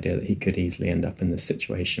him, the idea that he could easily end up in this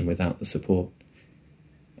situation without the support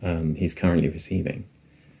he's currently receiving.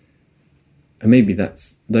 And maybe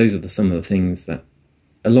those are some of the things that,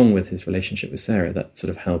 along with his relationship with Sarah, that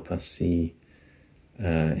sort of help us see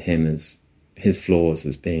him as his flaws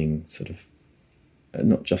as being sort of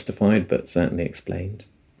not justified, but certainly explained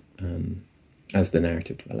as the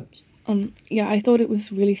narrative develops. I thought it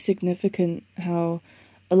was really significant how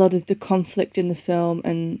a lot of the conflict in the film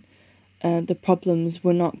and the problems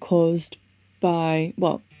were not caused by,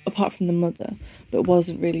 well, apart from the mother, but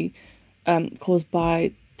wasn't really caused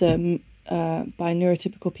by by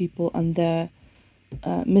neurotypical people and their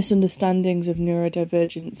misunderstandings of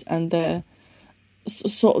neurodivergence and the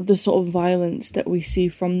sort of violence that we see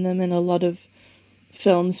from them in a lot of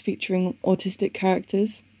films featuring autistic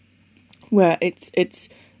characters, where it's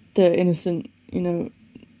the innocent,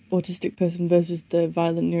 autistic person versus the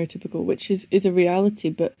violent neurotypical, which is a reality,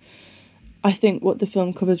 but I think what the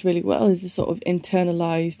film covers really well is the sort of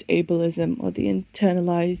internalized ableism, or the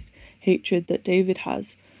internalized hatred that David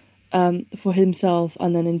has for himself,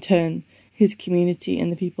 and then in turn his community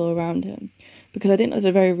and the people around him. Because I think that's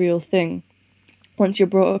a very real thing. Once you're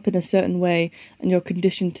brought up in a certain way and you're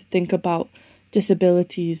conditioned to think about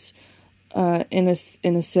disabilities in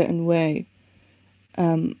a certain way,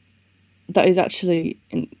 that is actually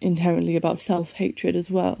inherently about self-hatred as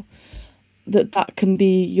well. That can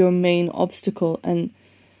be your main obstacle. And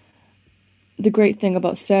the great thing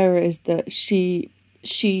about Sarah is that she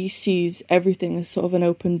sees everything as sort of an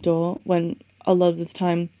open door, when a lot of the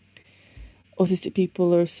time autistic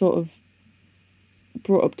people are sort of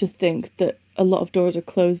brought up to think that a lot of doors are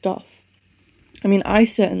closed off. I mean, I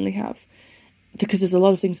certainly have, because there's a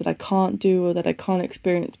lot of things that I can't do or that I can't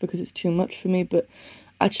experience because it's too much for me. But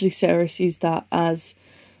actually Sarah sees that as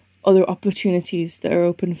other opportunities that are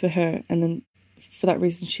open for her, and then for that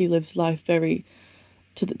reason she lives life very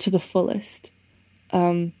to the fullest.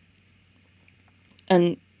 And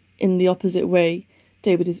in the opposite way,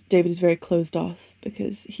 David is very closed off,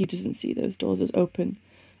 because he doesn't see those doors as open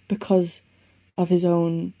because of his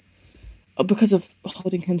own, because of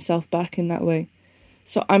holding himself back in that way.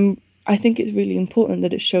 So I think it's really important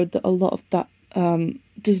that it showed that a lot of that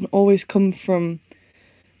doesn't always come from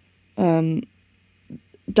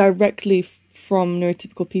directly from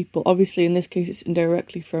neurotypical people. Obviously, in this case, it's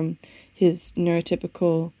indirectly from his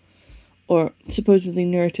neurotypical or supposedly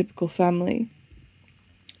neurotypical family,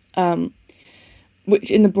 which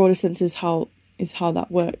in the broader sense is how that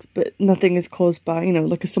works. But nothing is caused by,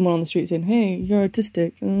 like someone on the street saying, "Hey, you're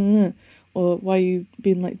autistic," or "Why are you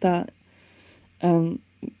being like that?"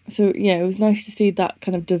 So yeah, it was nice to see that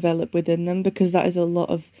kind of develop within them, because that is a lot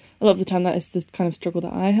of the time that is the kind of struggle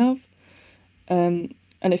that I have.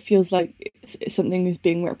 And it feels like something is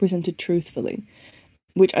being represented truthfully,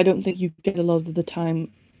 which I don't think you get a lot of the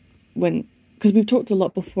time because we've talked a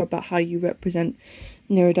lot before about how you represent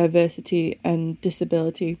neurodiversity and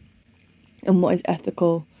disability and what is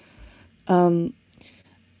ethical. And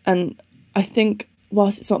I think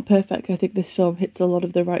whilst it's not perfect, I think this film hits a lot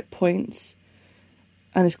of the right points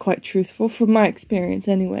and is quite truthful, from my experience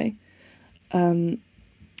anyway. And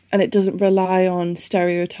it doesn't rely on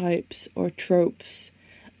stereotypes or tropes,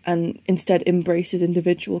 and instead embraces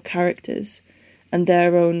individual characters and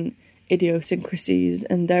their own idiosyncrasies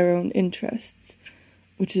and their own interests,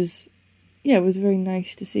 which is, it was very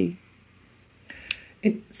nice to see.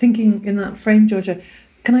 Thinking in that frame, Georgia,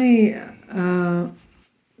 can I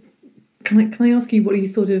ask you what you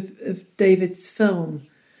thought of David's film?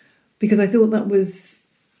 Because I thought that was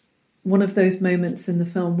one of those moments in the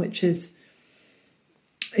film which is,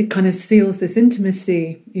 it kind of seals this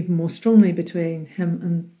intimacy even more strongly between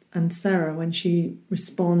him and Sarah when she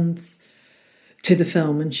responds to the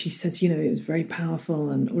film, and she says, it was very powerful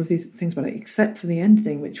and all of these things about it, except for the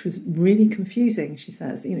ending, which was really confusing. She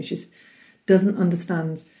says, she just doesn't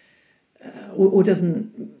understand or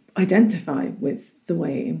doesn't identify with the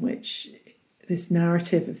way in which this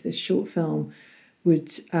narrative of this short film would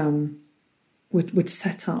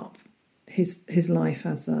set up his life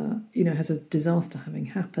as a disaster having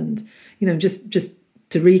happened. Just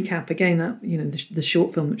to recap again, that the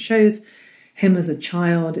short film, it shows him as a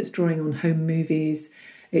child. It's drawing on home movies.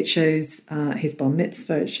 It shows his bar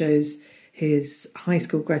mitzvah. It shows his high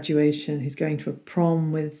school graduation. He's going to a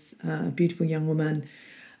prom with a beautiful young woman,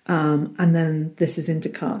 and then this is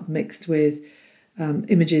intercut mixed with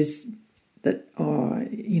images that are,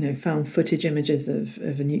 found footage images of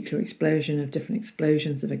a nuclear explosion, of different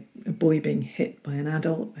explosions, of a boy being hit by an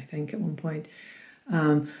adult, I think, at one point.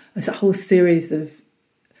 There's a whole series of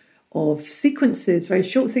sequences, very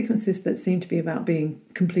short sequences, that seem to be about being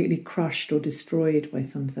completely crushed or destroyed by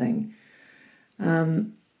something.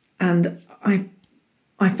 And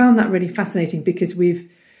I found that really fascinating, because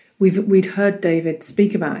we'd heard David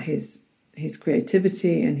speak about his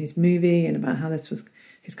creativity and his movie, and about how his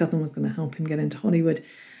cousin was going to help him get into Hollywood.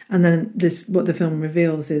 And then what the film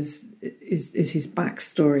reveals is his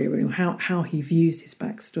backstory, really, how he views his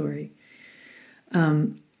backstory,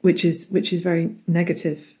 which is very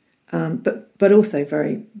negative, but also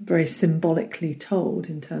very, very symbolically told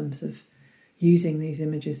in terms of using these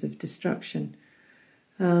images of destruction.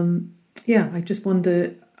 I just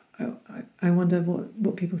wonder. I wonder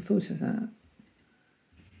what people thought of that.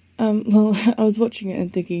 Well, I was watching it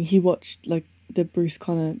and thinking he watched like the Bruce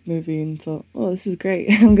Conner movie and thought, "Oh, this is great!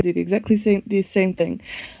 I'm going to do the same thing."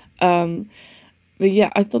 But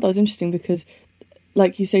yeah, I thought that was interesting because,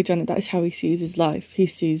 like you say, Janet, that is how he sees his life. He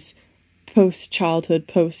sees post-childhood,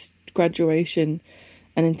 post-graduation,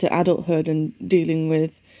 and into adulthood, and dealing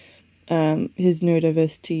with his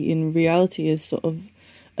neurodiversity in reality is sort of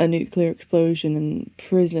a nuclear explosion and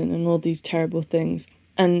prison and all these terrible things.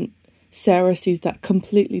 And Sarah sees that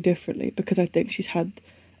completely differently, because I think she's had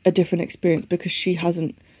a different experience, because she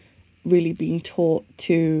hasn't really been taught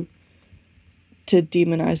to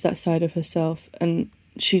demonize that side of herself, and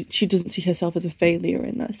she doesn't see herself as a failure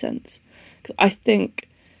in that sense. Because I think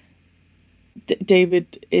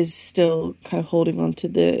David is still kind of holding on to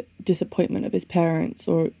the disappointment of his parents,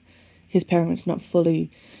 or his parents not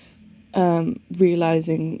fully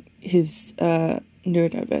realizing his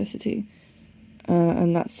neurodiversity,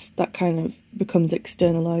 and that kind of becomes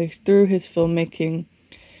externalized through his filmmaking,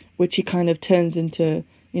 which he kind of turns into,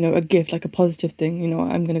 you know, a gift, like a positive thing. You know,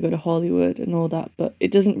 I'm going to go to Hollywood and all that, but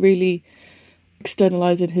it doesn't really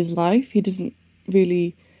externalize in his life. He doesn't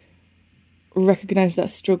really recognize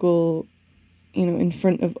that struggle, you know, in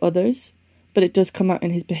front of others, but it does come out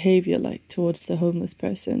in his behavior, like towards the homeless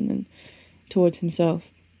person and towards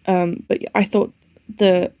himself. But I thought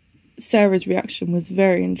Sarah's reaction was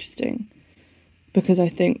very interesting, because I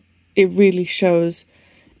think it really shows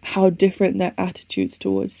how different their attitudes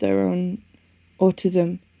towards their own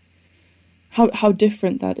autism, how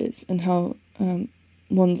different that is, and how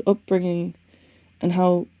one's upbringing and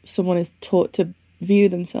how someone is taught to view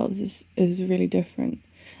themselves is really different.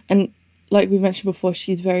 And like we mentioned before,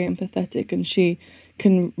 she's very empathetic and she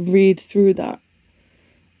can read through that.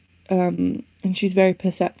 And she's very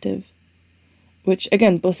perceptive, which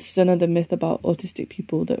again busts another myth about autistic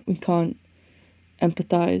people, that we can't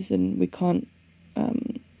empathize and we can't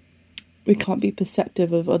be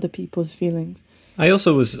perceptive of other people's feelings. I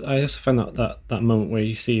also found that moment where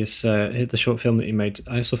you see us the short film that he made.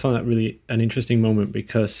 I also found that really an interesting moment,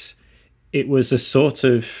 because it was a sort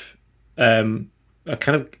of a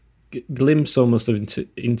kind of glimpse almost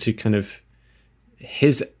into kind of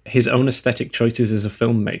his own aesthetic choices as a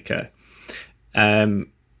filmmaker, and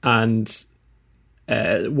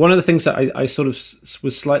one of the things that I sort of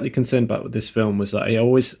was slightly concerned about with this film was that I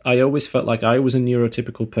always felt like I was a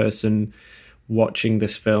neurotypical person watching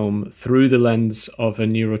this film through the lens of a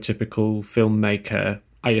neurotypical filmmaker.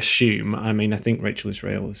 I assume. I mean, I think Rachel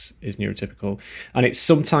Israel is neurotypical, and it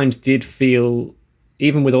sometimes did feel,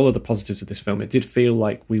 even with all of the positives of this film, it did feel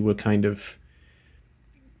like we were kind of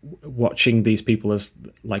watching these people as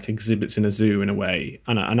like exhibits in a zoo in a way,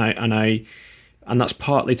 and that's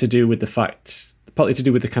partly to do with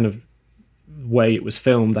the kind of way it was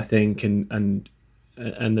filmed, I think, and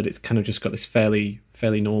that it's kind of just got this fairly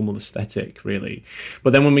normal aesthetic, really.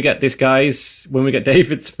 But then when we get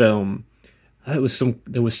David's film, there was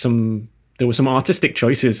some artistic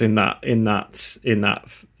choices in that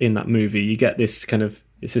movie. You get this kind of,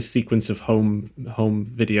 it's a sequence of home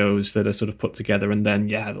videos that are sort of put together, and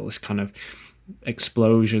then all this kind of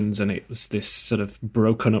explosions, and it was this sort of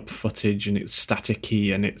broken up footage, and it's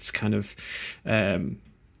staticky, and it's kind of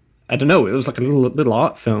I don't know, it was like a little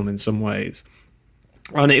art film in some ways.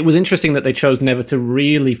 And it was interesting that they chose never to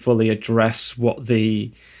really fully address what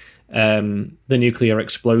the nuclear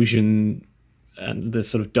explosion and the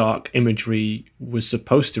sort of dark imagery was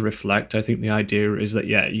supposed to reflect. I think the idea is that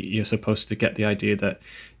you're supposed to get the idea that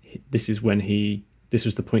this was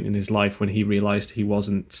the point in his life when he realized he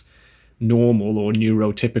wasn't normal or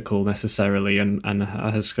neurotypical necessarily, and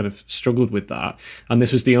has kind of struggled with that, and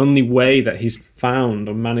this was the only way that he's found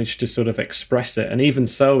or managed to sort of express it. And even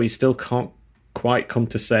so, he still can't quite come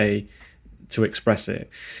to express it.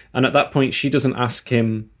 And at that point, she doesn't ask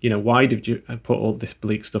him, why did you put all this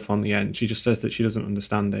bleak stuff on the end? She just says that she doesn't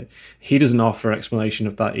understand it. He doesn't offer explanation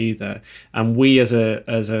of that either, and we as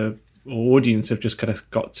a audience have just kind of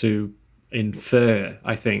got to infer,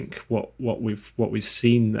 I think, what we've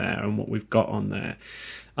seen there and what we've got on there.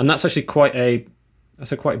 And that's actually quite a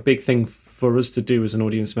big thing for us to do as an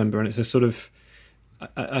audience member. And it's a sort of,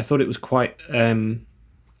 I thought it was quite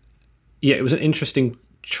it was an interesting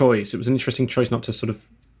choice. It was an interesting choice not to sort of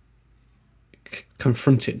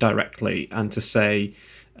confront it directly and to say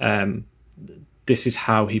this is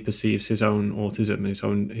how he perceives his own autism,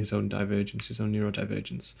 his own divergence, his own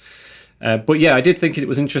neurodivergence. But I did think it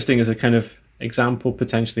was interesting as a kind of example,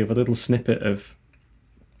 potentially, of a little snippet of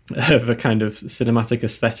a kind of cinematic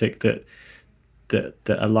aesthetic that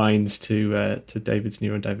aligns to David's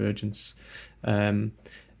neurodivergence,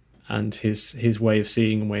 and his way of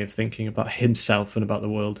seeing and way of thinking about himself and about the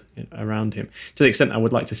world around him. To the extent I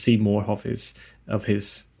would like to see more of his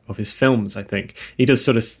films. I think he has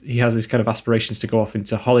these kind of aspirations to go off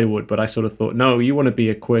into Hollywood, but I sort of thought, no, you want to be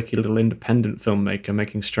a quirky little independent filmmaker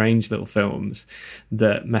making strange little films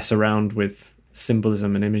that mess around with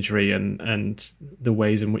symbolism and imagery and the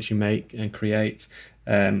ways in which you make and create.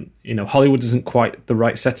 Hollywood isn't quite the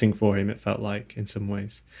right setting for him, it felt like, in some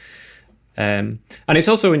ways. And it's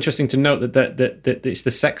also interesting to note that it's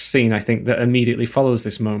the sex scene, I think, that immediately follows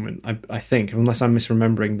this moment. I think, unless I'm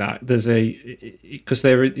misremembering that, there's because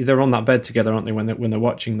they're on that bed together, aren't they, when they're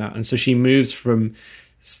watching that, and so she moves from.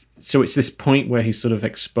 So it's this point where he's sort of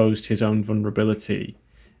exposed his own vulnerability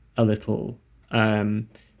a little.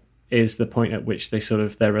 Is the point at which they sort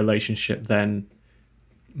of their relationship then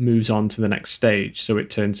moves on to the next stage. So it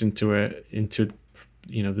turns into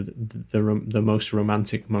the most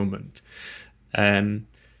romantic moment.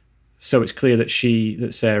 So it's clear that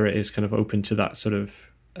Sarah is kind of open to that sort of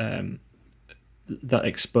that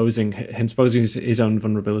exposing his own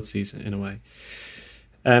vulnerabilities in a way.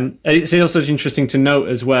 It's also interesting to note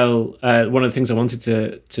as well. One of the things I wanted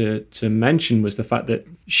to mention was the fact that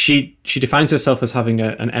she defines herself as having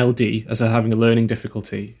an LD, as having a learning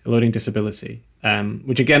difficulty, a learning disability,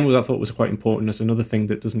 which again I thought was quite important as another thing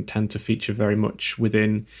that doesn't tend to feature very much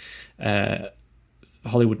within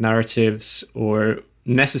Hollywood narratives or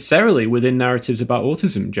necessarily within narratives about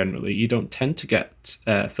autism. Generally, you don't tend to get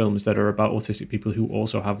films that are about autistic people who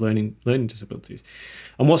also have learning disabilities.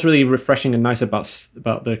 And what's really refreshing and nice about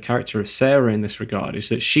the character of Sarah in this regard is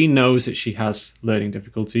that she knows that she has learning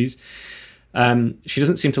difficulties. She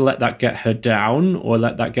doesn't seem to let that get her down or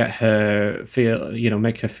let that get her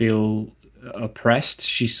make her feel oppressed.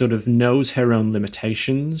 She sort of knows her own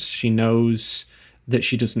limitations. She knows that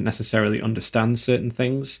she doesn't necessarily understand certain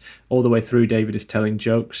things. All the way through, David is telling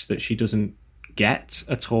jokes that she doesn't get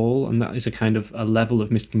at all, and that is a kind of a level of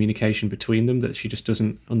miscommunication between them, that she just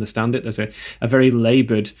doesn't understand it. There's a very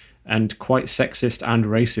laboured and quite sexist and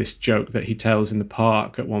racist joke that he tells in the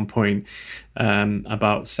park at one point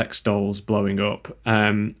about sex dolls blowing up,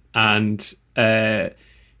 and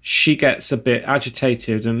she gets a bit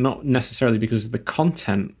agitated, and not necessarily because of the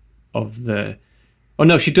content of the. Oh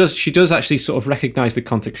no, she does. She does actually sort of recognise the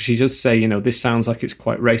content, because she does say, this sounds like it's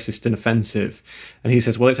quite racist and offensive, and he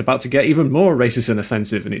says, well, it's about to get even more racist and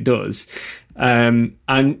offensive, and it does.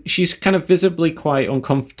 And she's kind of visibly quite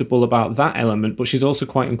uncomfortable about that element, but she's also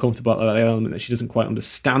quite uncomfortable about that element that she doesn't quite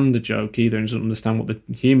understand the joke either, and doesn't understand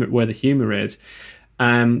where the humour is.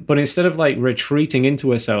 But instead of like retreating into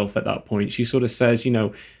herself at that point, she sort of says, you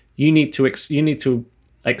need to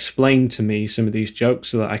explain to me some of these jokes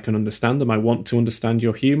so that I can understand them. I want to understand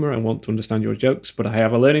your humor. I want to understand your jokes, but I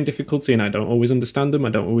have a learning difficulty and I don't always understand them.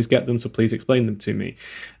 I don't always get them. So please explain them to me.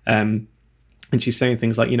 And she's saying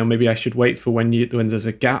things like, maybe I should wait for when there's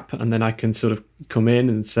a gap, and then I can sort of come in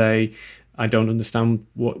and say, I don't understand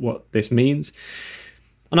what this means.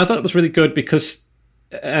 And I thought it was really good because,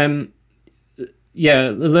 the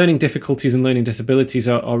learning difficulties and learning disabilities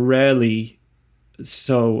are rarely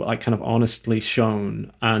so like kind of honestly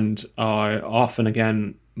shown, and are often,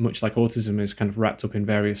 again, much like autism, is kind of wrapped up in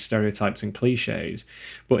various stereotypes and cliches.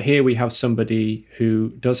 But here we have somebody who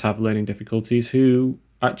does have learning difficulties, who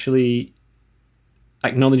actually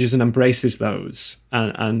acknowledges and embraces those,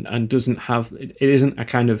 and doesn't have, it isn't a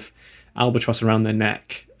kind of albatross around their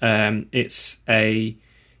neck. It's a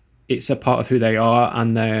part of who they are,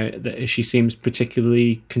 and she seems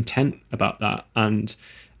particularly content about that. And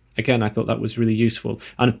again, I thought that was really useful,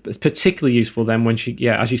 and it's particularly useful then when she,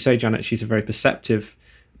 as you say, Janet, she's a very perceptive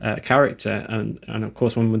character, and of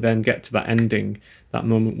course when we then get to that ending, that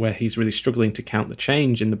moment where he's really struggling to count the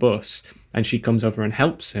change in the bus, and she comes over and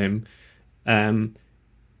helps him. And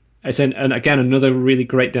again, another really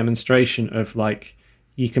great demonstration of like,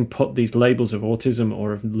 you can put these labels of autism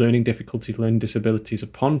or of learning difficulties, learning disabilities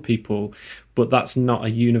upon people, but that's not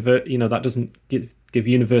that doesn't give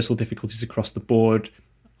universal difficulties across the board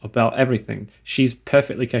about everything. She's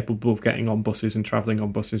perfectly capable of getting on buses and traveling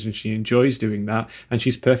on buses, and she enjoys doing that, and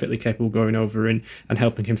she's perfectly capable of going over and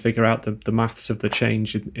helping him figure out the maths of the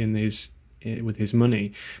change with his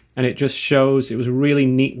money. And it just shows, it was a really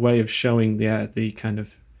neat way of showing the kind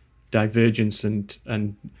of divergence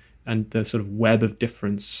and the sort of web of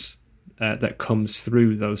difference that comes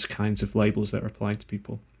through those kinds of labels that are applied to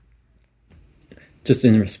people. Just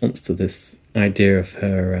in response to this idea of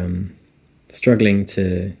her struggling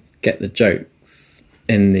to get the jokes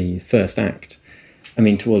in the first act, I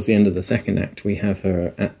mean, towards the end of the second act, we have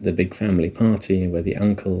her at the big family party where the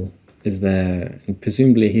uncle is there, and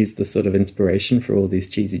presumably he's the sort of inspiration for all these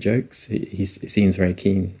cheesy jokes. He seems very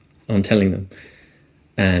keen on telling them,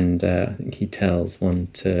 and I think he tells one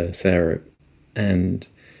to Sarah, and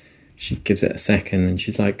she gives it a second, and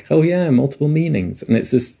she's like, "Oh yeah, multiple meanings," and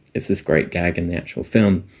it's this great gag in the actual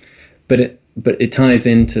film, but it ties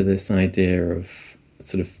into this idea of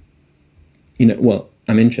sort of,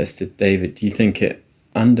 I'm interested, David, do you think it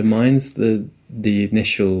undermines the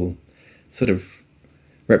initial sort of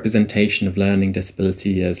representation of learning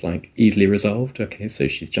disability as like easily resolved? Okay, so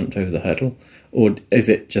she's jumped over the hurdle. Or is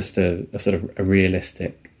it just a sort of a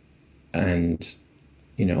realistic and,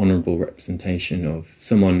 you know, honourable representation of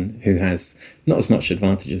someone who has not as much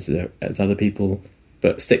advantages as other people,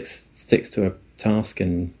 but sticks to a task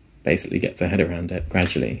and basically gets her head around it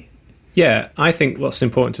gradually? Yeah, I think what's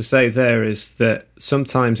important to say there is that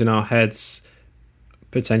sometimes in our heads,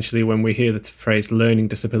 potentially when we hear the phrase learning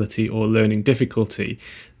disability or learning difficulty,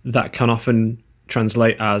 that can often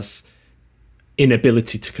translate as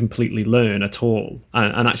inability to completely learn at all.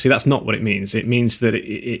 And actually that's not what it means. It means that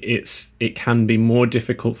it can be more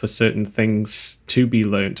difficult for certain things to be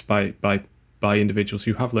learnt by individuals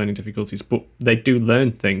who have learning difficulties, but they do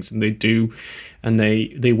learn things, and they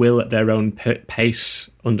will at their own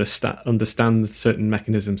pace understand certain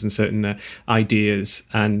mechanisms and certain ideas.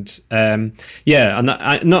 And that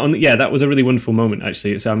was a really wonderful moment,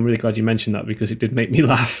 actually. So I'm really glad you mentioned that, because it did make me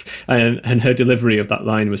laugh, and her delivery of that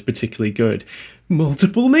line was particularly good.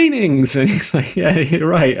 Multiple meanings, and it's like, yeah, you're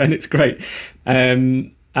right, and it's great.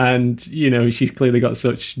 And you know, she's clearly got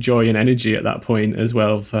such joy and energy at that point as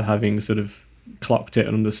well, for having sort of clocked it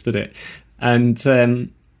and understood it. And I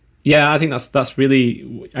think that's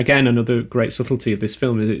really, again, another great subtlety of this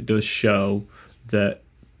film, is it does show that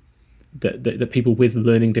people with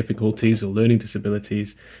learning difficulties or learning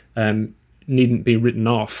disabilities needn't be written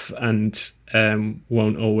off, and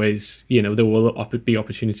won't always, you know, there will be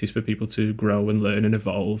opportunities for people to grow and learn and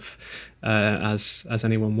evolve as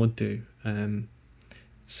anyone would do.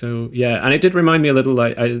 So yeah, and it did remind me a little,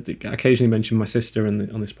 like, I occasionally mention my sister on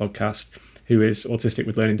this podcast, who is autistic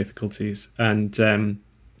with learning difficulties, and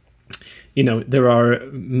you know,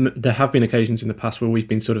 there have been occasions in the past where we've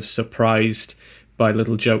been sort of surprised by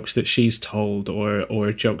little jokes that she's told,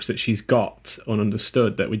 or jokes that she's got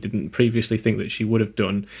ununderstood that we didn't previously think that she would have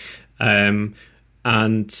done. It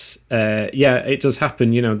does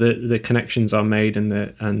happen. You know, the connections are made, and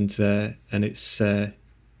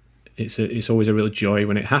it's always a real joy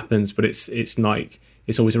when it happens. But it's like,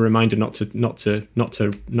 it's always a reminder not to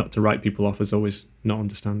write people off as always not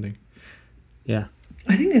understanding. Yeah,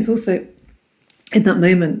 I think there's also, in that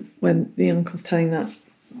moment when the uncle's telling that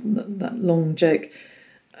long joke,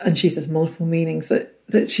 and she says multiple meanings,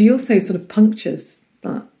 that she also sort of punctures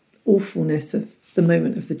that awfulness of the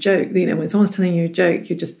moment of the joke. You know, when someone's telling you a joke,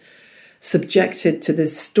 you're just subjected to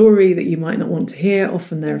this story that you might not want to hear.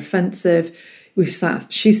 Often they're offensive.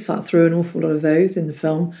 She's sat through an awful lot of those in the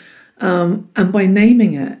film. And by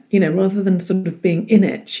naming it, you know, rather than sort of being in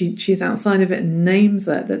it, she's outside of it and names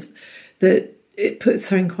it. That it puts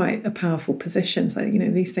her in quite a powerful position. So, you know,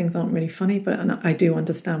 these things aren't really funny, but I do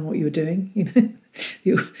understand what you're doing. You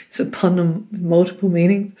know, it's a pun on multiple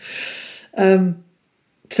meanings.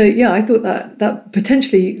 So yeah, I thought that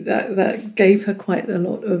potentially that gave her quite a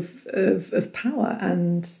lot of power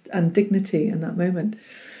and dignity in that moment.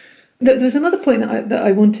 There was another point that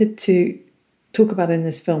I wanted to talk about in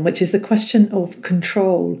this film, which is the question of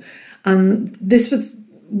control. And this was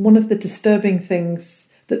one of the disturbing things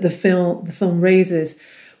that the film raises,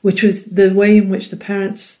 which was the way in which the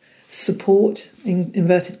parents' support, in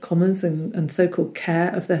inverted commas, and so-called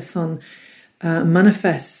care of their son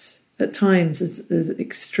manifests at times as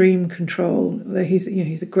extreme control.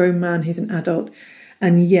 He's a grown man, he's an adult,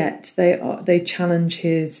 and yet they challenge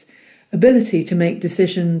his ability to make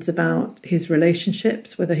decisions about his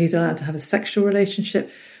relationships, whether he's allowed to have a sexual relationship,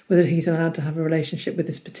 whether he's allowed to have a relationship with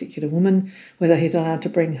this particular woman, whether he's allowed to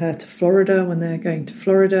bring her to Florida when they're going to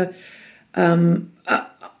Florida.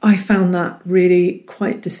 I found that really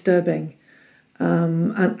quite disturbing,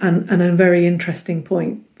 and a very interesting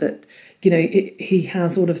point that, you know, he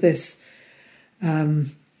has all of this,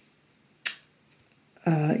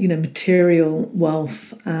 material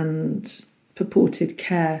wealth and purported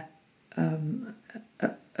care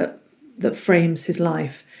that frames his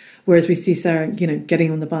life. Whereas we see Sarah, you know,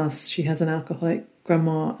 getting on the bus, she has an alcoholic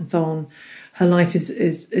grandma and so on. Her life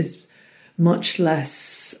is much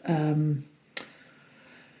less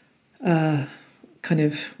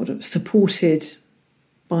supported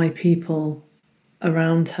by people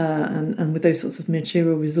around her and with those sorts of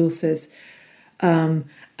material resources. And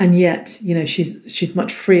yet, you know, she's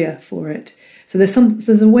much freer for it. So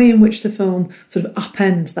there's a way in which the film sort of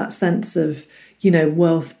upends that sense of, you know,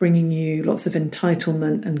 wealth bringing you lots of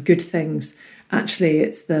entitlement and good things. Actually,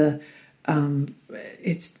 it's the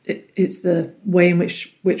way in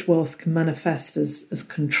which wealth can manifest as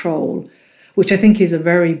control, which I think is a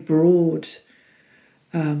very broad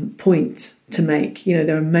point to make. You know,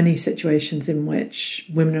 there are many situations in which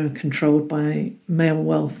women are controlled by male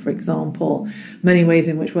wealth, for example, many ways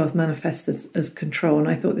in which wealth manifests as control. And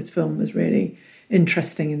I thought this film was really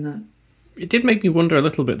interesting in that. It did make me wonder a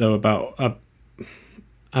little bit, though,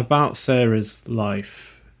 about Sarah's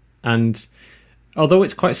life. And although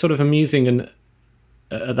it's quite sort of amusing, and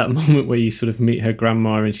at that moment where you sort of meet her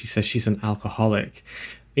grandma and she says she's an alcoholic,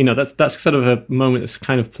 you know, that's sort of a moment that's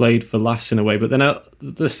kind of played for laughs in a way. But then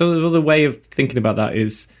the sort of other way of thinking about that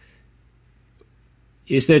is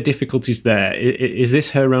there difficulties there? Is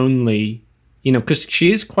this her only, you know, because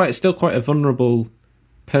she is still quite a vulnerable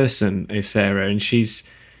person, is Sarah, and she's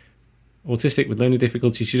autistic with learning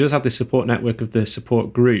difficulties. She does have this support network of the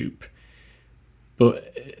support group,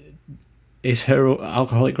 but is her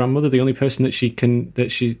alcoholic grandmother the only person that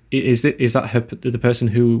is that her, the person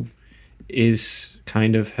who is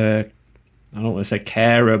kind of her, I don't want to say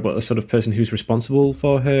carer, but the sort of person who's responsible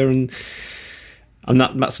for her, and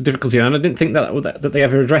that's a difficulty. And I didn't think that they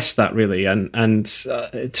ever addressed that really. And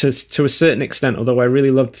to a certain extent, although I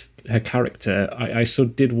really loved her character, I sort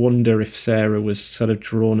of did wonder if Sarah was sort of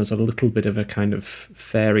drawn as a little bit of a kind of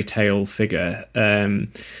fairy tale figure,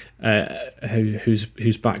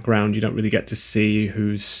 whose background you don't really get to see,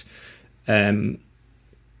 who's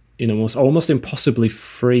you know, almost impossibly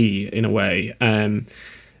free in a way. And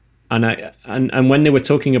when they were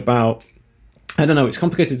talking about, I don't know, it's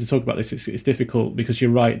complicated to talk about this. It's difficult because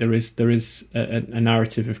you're right. There is a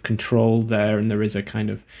narrative of control there, and there is a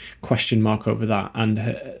kind of question mark over that.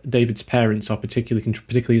 And David's parents are particularly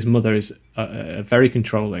his mother is very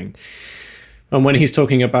controlling. And when he's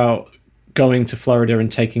talking about going to Florida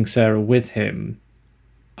and taking Sarah with him,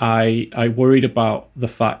 I worried about the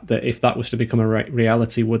fact that if that was to become a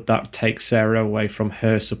reality, would that take Sarah away from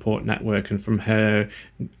her support network and from her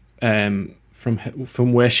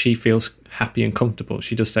from where she feels happy and comfortable.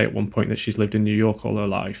 She does say at one point that she's lived in New York all her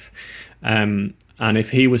life, and if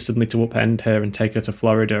he was suddenly to upend her and take her to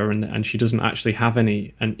Florida, and she doesn't actually have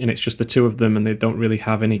any, and it's just the two of them, and they don't really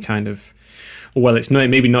have any kind of, well, it's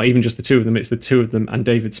maybe not even just the two of them, it's the two of them and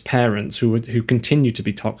David's parents who continue to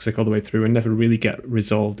be toxic all the way through and never really get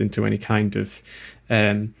resolved into any kind of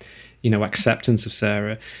acceptance of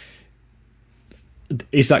Sarah.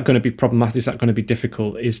 Is that going to be problematic? Is that going to be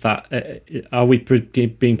difficult? Is that are we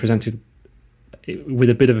being presented with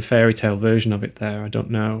a bit of a fairy tale version of it there? I don't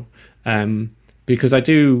know, because I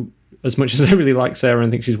do, as much as I really like Sarah and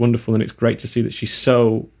think she's wonderful, and it's great to see that she's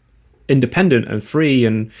so independent and free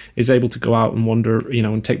and is able to go out and wander, you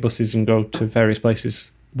know, and take buses and go to various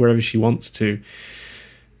places wherever she wants to.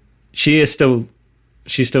 She still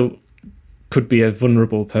could be a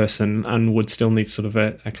vulnerable person and would still need sort of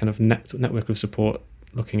a kind of network of support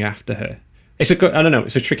looking after her. I don't know,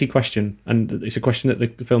 it's a tricky question, and it's a question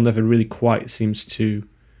that the film never really quite seems to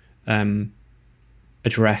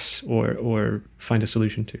address or find a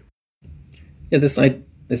solution to. Yeah,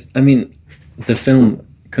 the film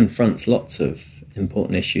confronts lots of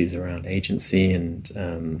important issues around agency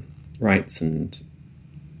and rights, and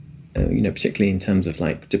particularly in terms of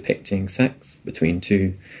like depicting sex between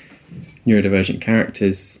two neurodivergent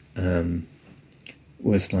characters,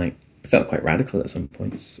 was like, felt quite radical at some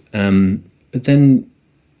points. But then,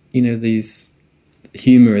 these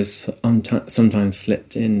humor is sometimes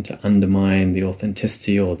slipped in to undermine the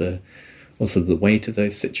authenticity or also the weight of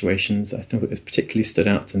those situations. I thought it was particularly stood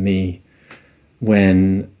out to me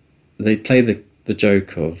when they play the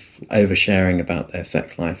joke of oversharing about their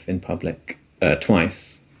sex life in public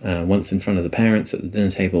twice, once in front of the parents at the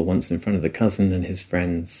dinner table, once in front of the cousin and his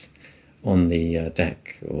friends on the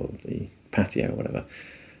deck or the patio or whatever.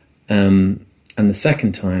 And the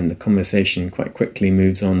second time, the conversation quite quickly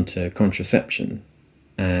moves on to contraception.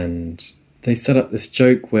 And they set up this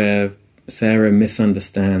joke where Sarah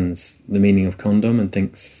misunderstands the meaning of condom and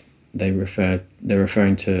thinks they're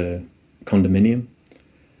referring to condominium.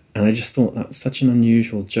 And I just thought that was such an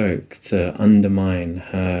unusual joke to undermine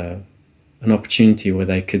an opportunity where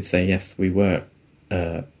they could say, yes, we were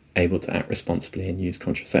able to act responsibly and use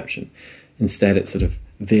contraception. Instead, it sort of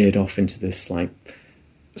veered off into this like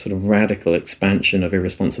sort of radical expansion of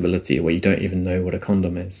irresponsibility where you don't even know what a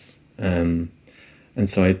condom is. And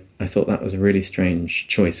so I thought that was a really strange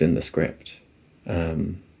choice in the script,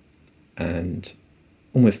 and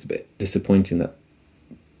almost a bit disappointing that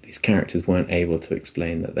these characters weren't able to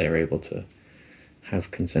explain that they were able to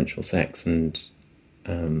have consensual sex and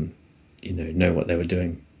know what they were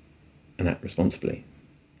doing and act responsibly.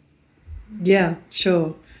 Yeah,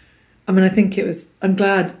 sure. I mean, I think I'm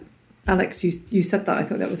glad, Alex, you said that. I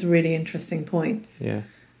thought that was a really interesting point. Yeah.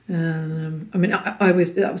 I mean, that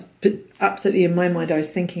was absolutely in my mind. I was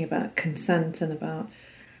thinking about consent and about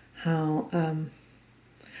how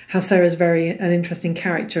Sarah's an interesting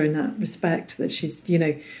character in that respect. That she's,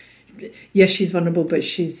 yes, she's vulnerable, but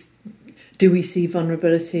do we see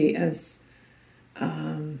vulnerability as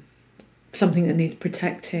something that needs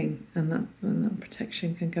protecting, and that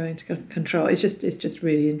protection can go into control? It's just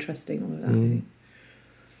really interesting, all of that.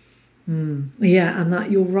 Yeah, and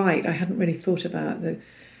that you're right. I hadn't really thought about the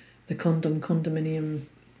condominium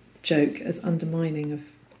joke as undermining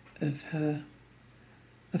of her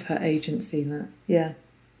agency. That, yeah,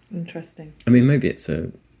 interesting. I mean, maybe it's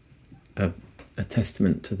a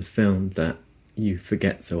testament to the film that you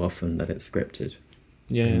forget so often that it's scripted.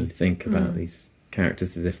 Yeah, and you think about these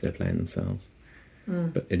characters as if they're playing themselves,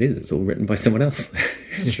 but it's all written by someone else.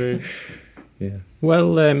 It's true. Yeah.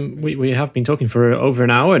 Well, we have been talking for over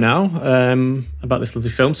an hour now about this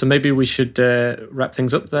lovely film, so maybe we should wrap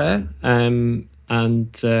things up there and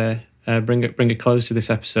bring a close to this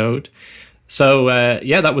episode. So,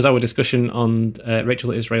 that was our discussion on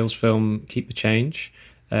Rachel Israel's film Keep the Change.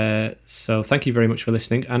 So thank you very much for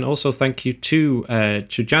listening, and also thank you to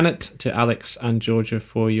Janet, to Alex and Georgia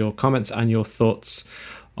for your comments and your thoughts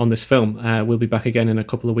on this film. We'll be back again in a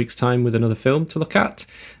couple of weeks' time with another film to look at.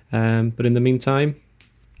 But in the meantime,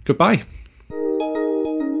 goodbye.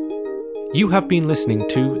 You have been listening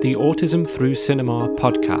to the Autism Through Cinema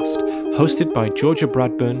podcast, hosted by Georgia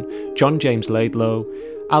Bradburn, John James Laidlow,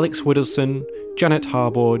 Alex Whittleson, Janet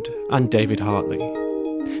Harbord, and David Hartley.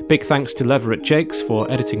 Big thanks to Leverett Jakes for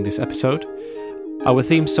editing this episode. Our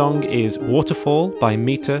theme song is Waterfall by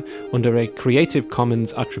Meter under a Creative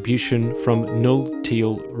Commons attribution from Null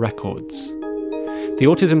Teal Records. The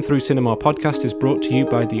Autism Through Cinema podcast is brought to you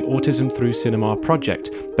by the Autism Through Cinema project,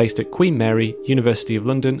 based at Queen Mary, University of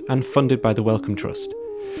London, and funded by the Wellcome Trust.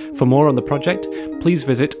 For more on the project, please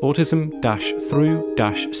visit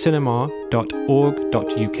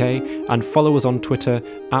autism-through-cinema.org.uk and follow us on Twitter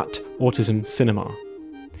 @AutismCinema.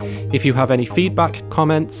 If you have any feedback,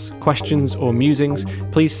 comments, questions, or musings,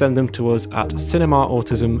 please send them to us at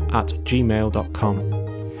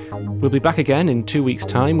cinemaautism@gmail.com. We'll be back again in 2 weeks'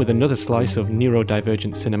 time with another slice of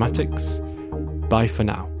neurodivergent cinematics. Bye for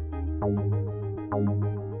now.